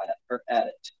 above, or at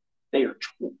it. They are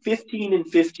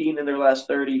 15-15 in their last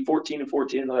 30,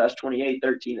 14-14 in the last 28,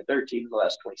 13-13 in the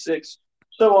last 26,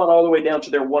 so on all the way down to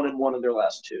their 1-1 in their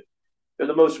last 2. They're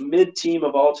the most mid team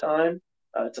of all time.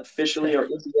 It's officially our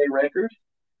NBA record.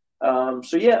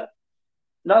 So yeah,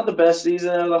 not the best season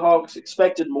out of the Hawks.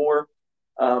 Expected more.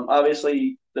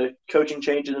 Obviously, the coaching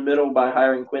change in the middle by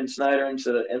hiring Quinn Snyder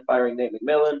and firing Nate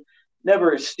McMillan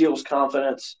never steals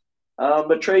confidence.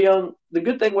 But Trae Young, the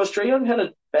good thing was Trae Young had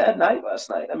a bad night last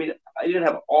night. I mean, I didn't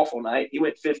have an awful night. He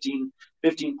went 15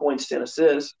 points, 10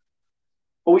 assists.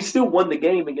 But we still won the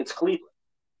game against Cleveland.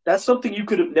 That's something you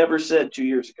could have never said 2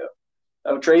 years ago.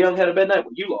 Oh, Trae Young had a bad night.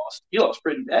 Well, you lost. You lost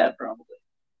pretty bad, probably.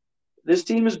 This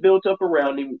team is built up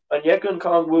around him. Onyeka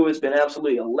Okongwu has been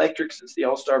absolutely electric since the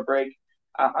All-Star break.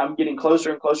 I'm getting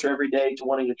closer and closer every day to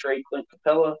wanting to trade Clint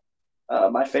Capella.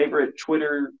 My favorite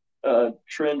Twitter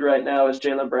trend right now is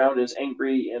Jaylen Brown is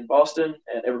angry in Boston,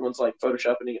 and everyone's like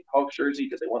photoshopping a Hawks jersey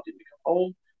because they want him to come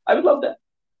home. I would love that.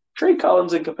 Trade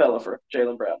Collins and Capella for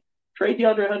Jaylen Brown. Trade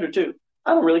DeAndre Hunter too.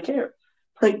 I don't really care.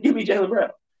 Like, give me Jaylen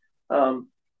Brown.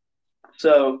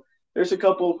 So there's a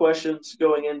couple of questions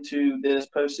going into this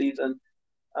postseason.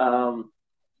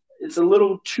 It's a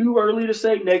little too early to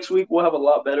say. Next week we'll have a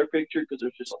lot better picture because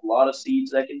there's just a lot of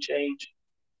seeds that can change.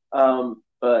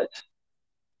 But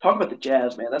talk about the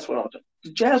Jazz, man. That's what I want to.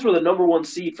 The Jazz were the number 1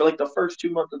 seed for like the first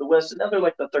 2 months of the West, and now they're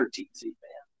like the 13th seed,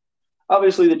 man.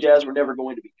 Obviously, the Jazz were never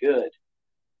going to be good.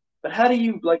 But how do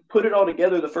you like put it all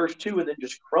together the first 2 and then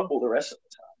just crumble the rest of the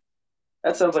time?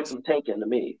 That sounds like some tanking to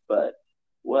me, but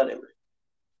whatever.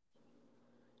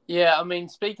 Yeah, I mean,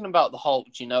 speaking about the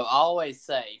Hawks, I always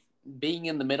say being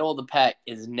in the middle of the pack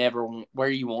is never where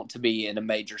you want to be in a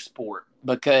major sport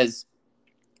because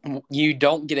you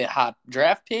don't get a high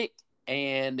draft pick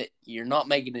and you're not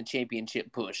making a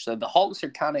championship push. So the Hawks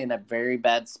are kind of in a very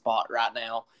bad spot right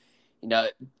now.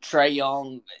 Trae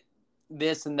Young,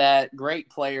 this and that,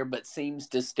 great player, but seems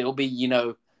to still be,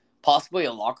 possibly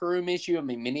a locker room issue. I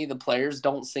mean, many of the players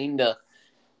don't seem to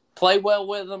play well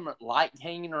with him or like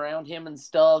hanging around him and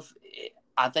stuff.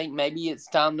 I think maybe it's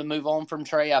time to move on from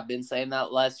Trey. I've been saying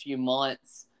that last few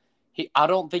months. I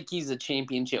don't think he's a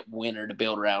championship winner to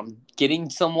build around. Getting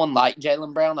someone like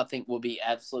Jaylen Brown, I think, will be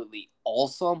absolutely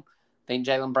awesome. I think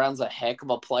Jaylen Brown's a heck of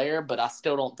a player, but I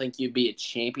still don't think you'd be a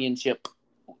championship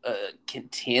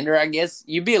contender, I guess.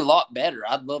 You'd be a lot better.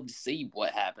 I'd love to see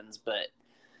what happens, but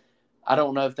I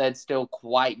don't know if that'd still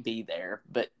quite be there.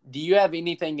 But do you have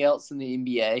anything else in the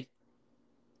NBA?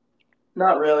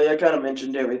 Not really. I kind of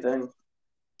mentioned everything.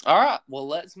 All right, well,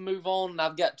 let's move on.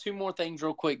 I've got two more things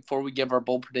real quick before we give our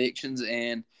bold predictions,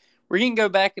 and we're going to go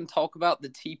back and talk about the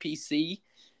TPC,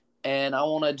 and I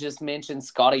want to just mention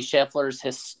Scotty Scheffler's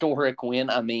historic win.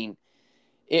 I mean,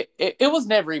 it was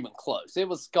never even close. It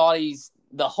was Scotty's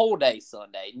the whole day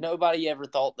Sunday. Nobody ever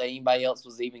thought that anybody else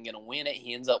was even going to win it.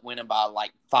 He ends up winning by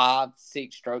like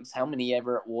 5-6 strokes, how many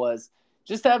ever it was.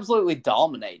 Just absolutely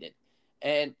dominated.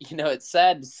 And, it's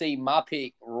sad to see my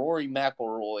pick, Rory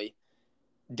McIlroy,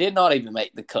 did not even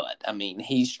make the cut. I mean,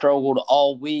 he struggled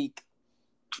all week,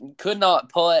 could not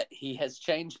putt. He has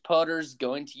changed putters,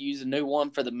 going to use a new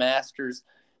one for the Masters.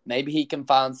 Maybe he can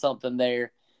find something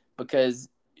there because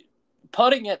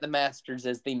putting at the Masters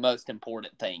is the most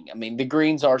important thing. I mean, the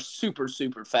greens are super,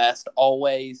 super fast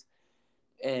always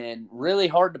and really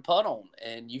hard to putt on,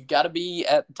 and you've got to be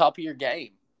at the top of your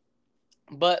game.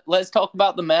 But let's talk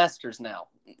about the Masters now.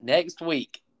 Next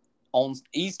week on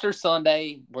Easter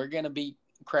Sunday, we're going to be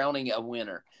crowning a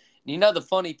winner. The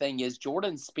funny thing is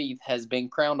Jordan Spieth has been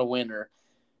crowned a winner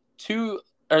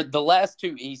the last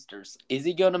two Easters. Is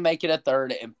he going to make it a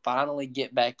third and finally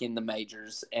get back in the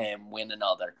majors and win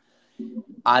another?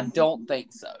 I don't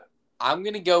think so. I'm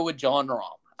going to go with Jon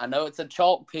Rahm. I know it's a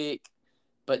chalk pick,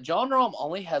 but Jon Rahm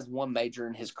only has one major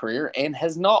in his career and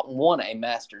has not won a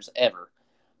Masters ever.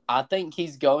 I think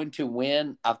he's going to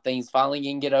win. I think he's finally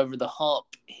going to get over the hump.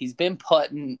 He's been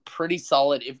putting pretty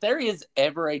solid. If there is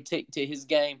ever a tick to his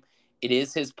game, it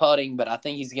is his putting, but I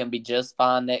think he's going to be just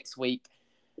fine next week.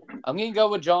 I'm going to go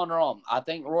with Jon Rahm. I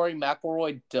think Rory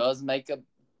McIlroy does make a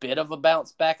bit of a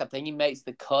bounce back. I think he makes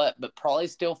the cut, but probably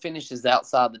still finishes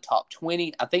outside the top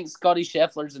 20. I think Scotty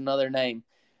Scheffler's another name.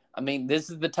 I mean, this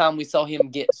is the time we saw him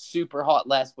get super hot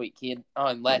last year.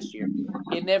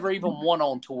 He had never even won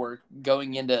on tour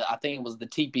going into, I think it was the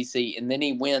TPC, and then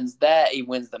he wins that. He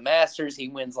wins the Masters. He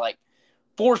wins like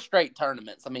 4 straight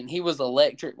tournaments. I mean, he was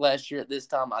electric last year at this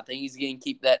time. I think he's going to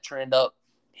keep that trend up.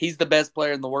 He's the best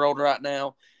player in the world right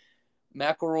now.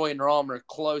 McIlroy and Rahm are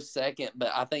close second,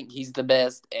 but I think he's the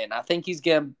best, and I think he's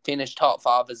going to finish top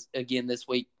 5 again this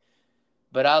week.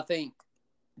 But I think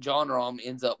Jon Rahm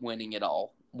ends up winning it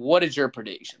all. What is your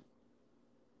prediction?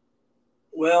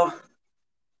 Well,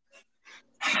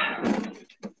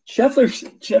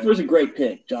 Scheffler's a great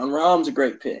pick. Jon Rahm's a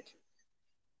great pick.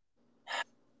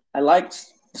 I like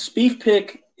the Spieth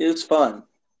pick is fun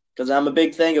because I'm a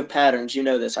big thing of patterns. You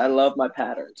know this. I love my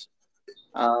patterns.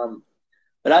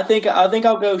 But I think I'll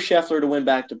go Scheffler to win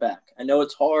back to back. I know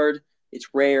it's hard, it's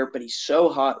rare, but he's so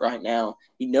hot right now.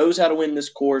 He knows how to win this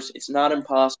course. It's not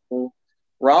impossible.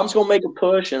 Rahm's gonna make a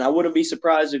push, and I wouldn't be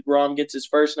surprised if Rahm gets his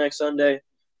first next Sunday.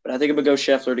 But I think I'm gonna go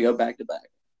Scheffler to go back to back.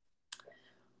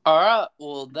 All right,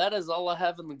 well, that is all I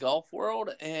have in the golf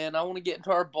world, and I want to get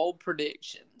into our bold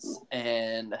predictions.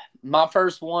 And my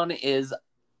first one is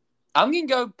I'm going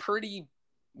to go pretty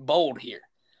bold here.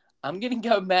 I'm going to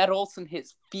go Matt Olson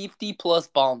hits 50-plus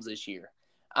bombs this year.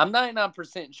 I'm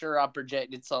 99% sure I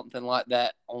projected something like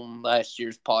that on last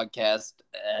year's podcast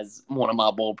as one of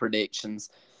my bold predictions.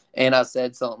 And I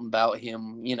said something about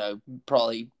him,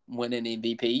 probably winning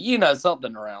MVP,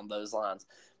 something around those lines.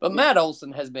 But Matt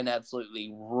Olson has been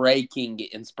absolutely raking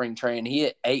in spring training. He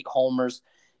hit 8 homers.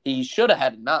 He should have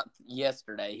had a 9th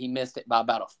yesterday. He missed it by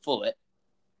about a foot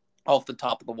off the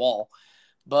top of the wall.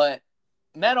 But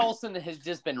Matt Olson has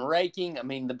just been raking. I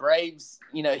mean, the Braves,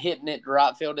 hitting it to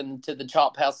right field into the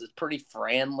chop house is pretty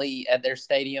friendly at their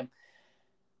stadium.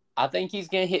 I think he's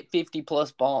going to hit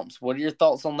 50-plus bombs. What are your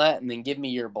thoughts on that? And then give me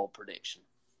your bold prediction.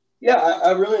 Yeah,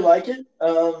 I really like it.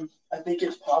 I think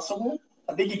it's possible.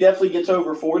 I think he definitely gets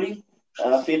over 40.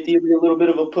 50 will be a little bit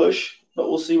of a push, but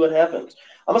we'll see what happens.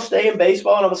 I'm going to stay in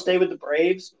baseball, and I'm going to stay with the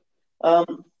Braves. A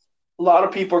lot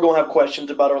of people are going to have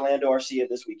questions about Orlando Arcia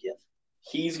this weekend.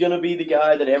 He's going to be the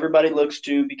guy that everybody looks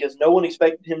to because no one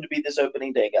expected him to be this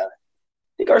opening day guy.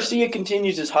 I think Arcia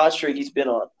continues his hot streak he's been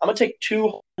on. I'm going to take 2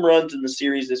 home runs in the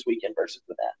series this weekend versus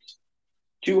the Nats.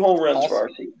 2 home runs for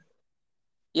Arcia.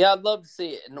 Yeah, I'd love to see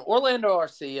it. And Orlando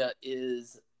Arcia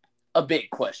is a big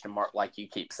question mark, like you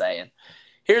keep saying.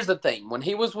 Here's the thing. When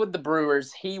he was with the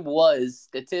Brewers, he was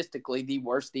statistically the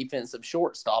worst defensive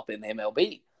shortstop in the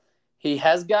MLB. He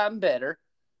has gotten better.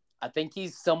 I think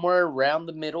he's somewhere around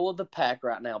the middle of the pack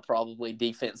right now, probably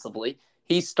defensively.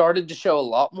 He started to show a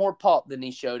lot more pop than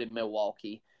he showed in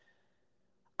Milwaukee.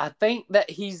 I think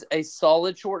that he's a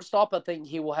solid shortstop. I think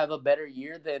he will have a better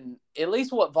year than at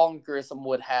least what Vaughn Grissom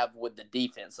would have with the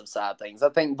defensive side of things. I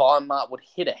think Vaughn would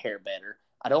hit a hair better.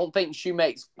 I don't think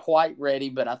Shoemake's quite ready,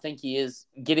 but I think he is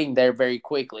getting there very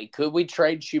quickly. Could we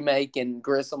trade Shoemake and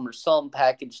Grissom or some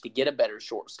package to get a better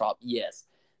shortstop? Yes.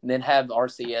 And then have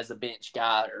RC as a bench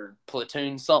guy or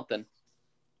platoon something.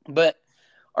 But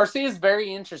RC is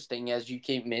very interesting, as you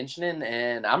keep mentioning,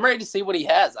 and I'm ready to see what he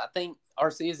has. I think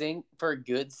RC is in for a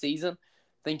good season.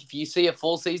 I think if you see a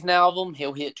full season out of him,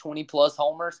 he'll hit 20-plus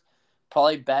homers,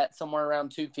 probably bat somewhere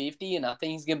around 250, and I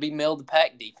think he's going to be middle of the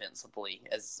pack defensively,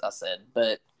 as I said.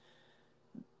 But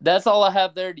that's all I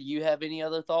have there. Do you have any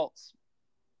other thoughts?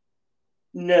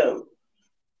 No.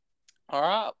 All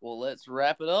right, well, let's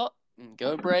wrap it up.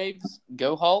 Go Braves,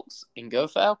 go Hawks, and go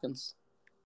Falcons.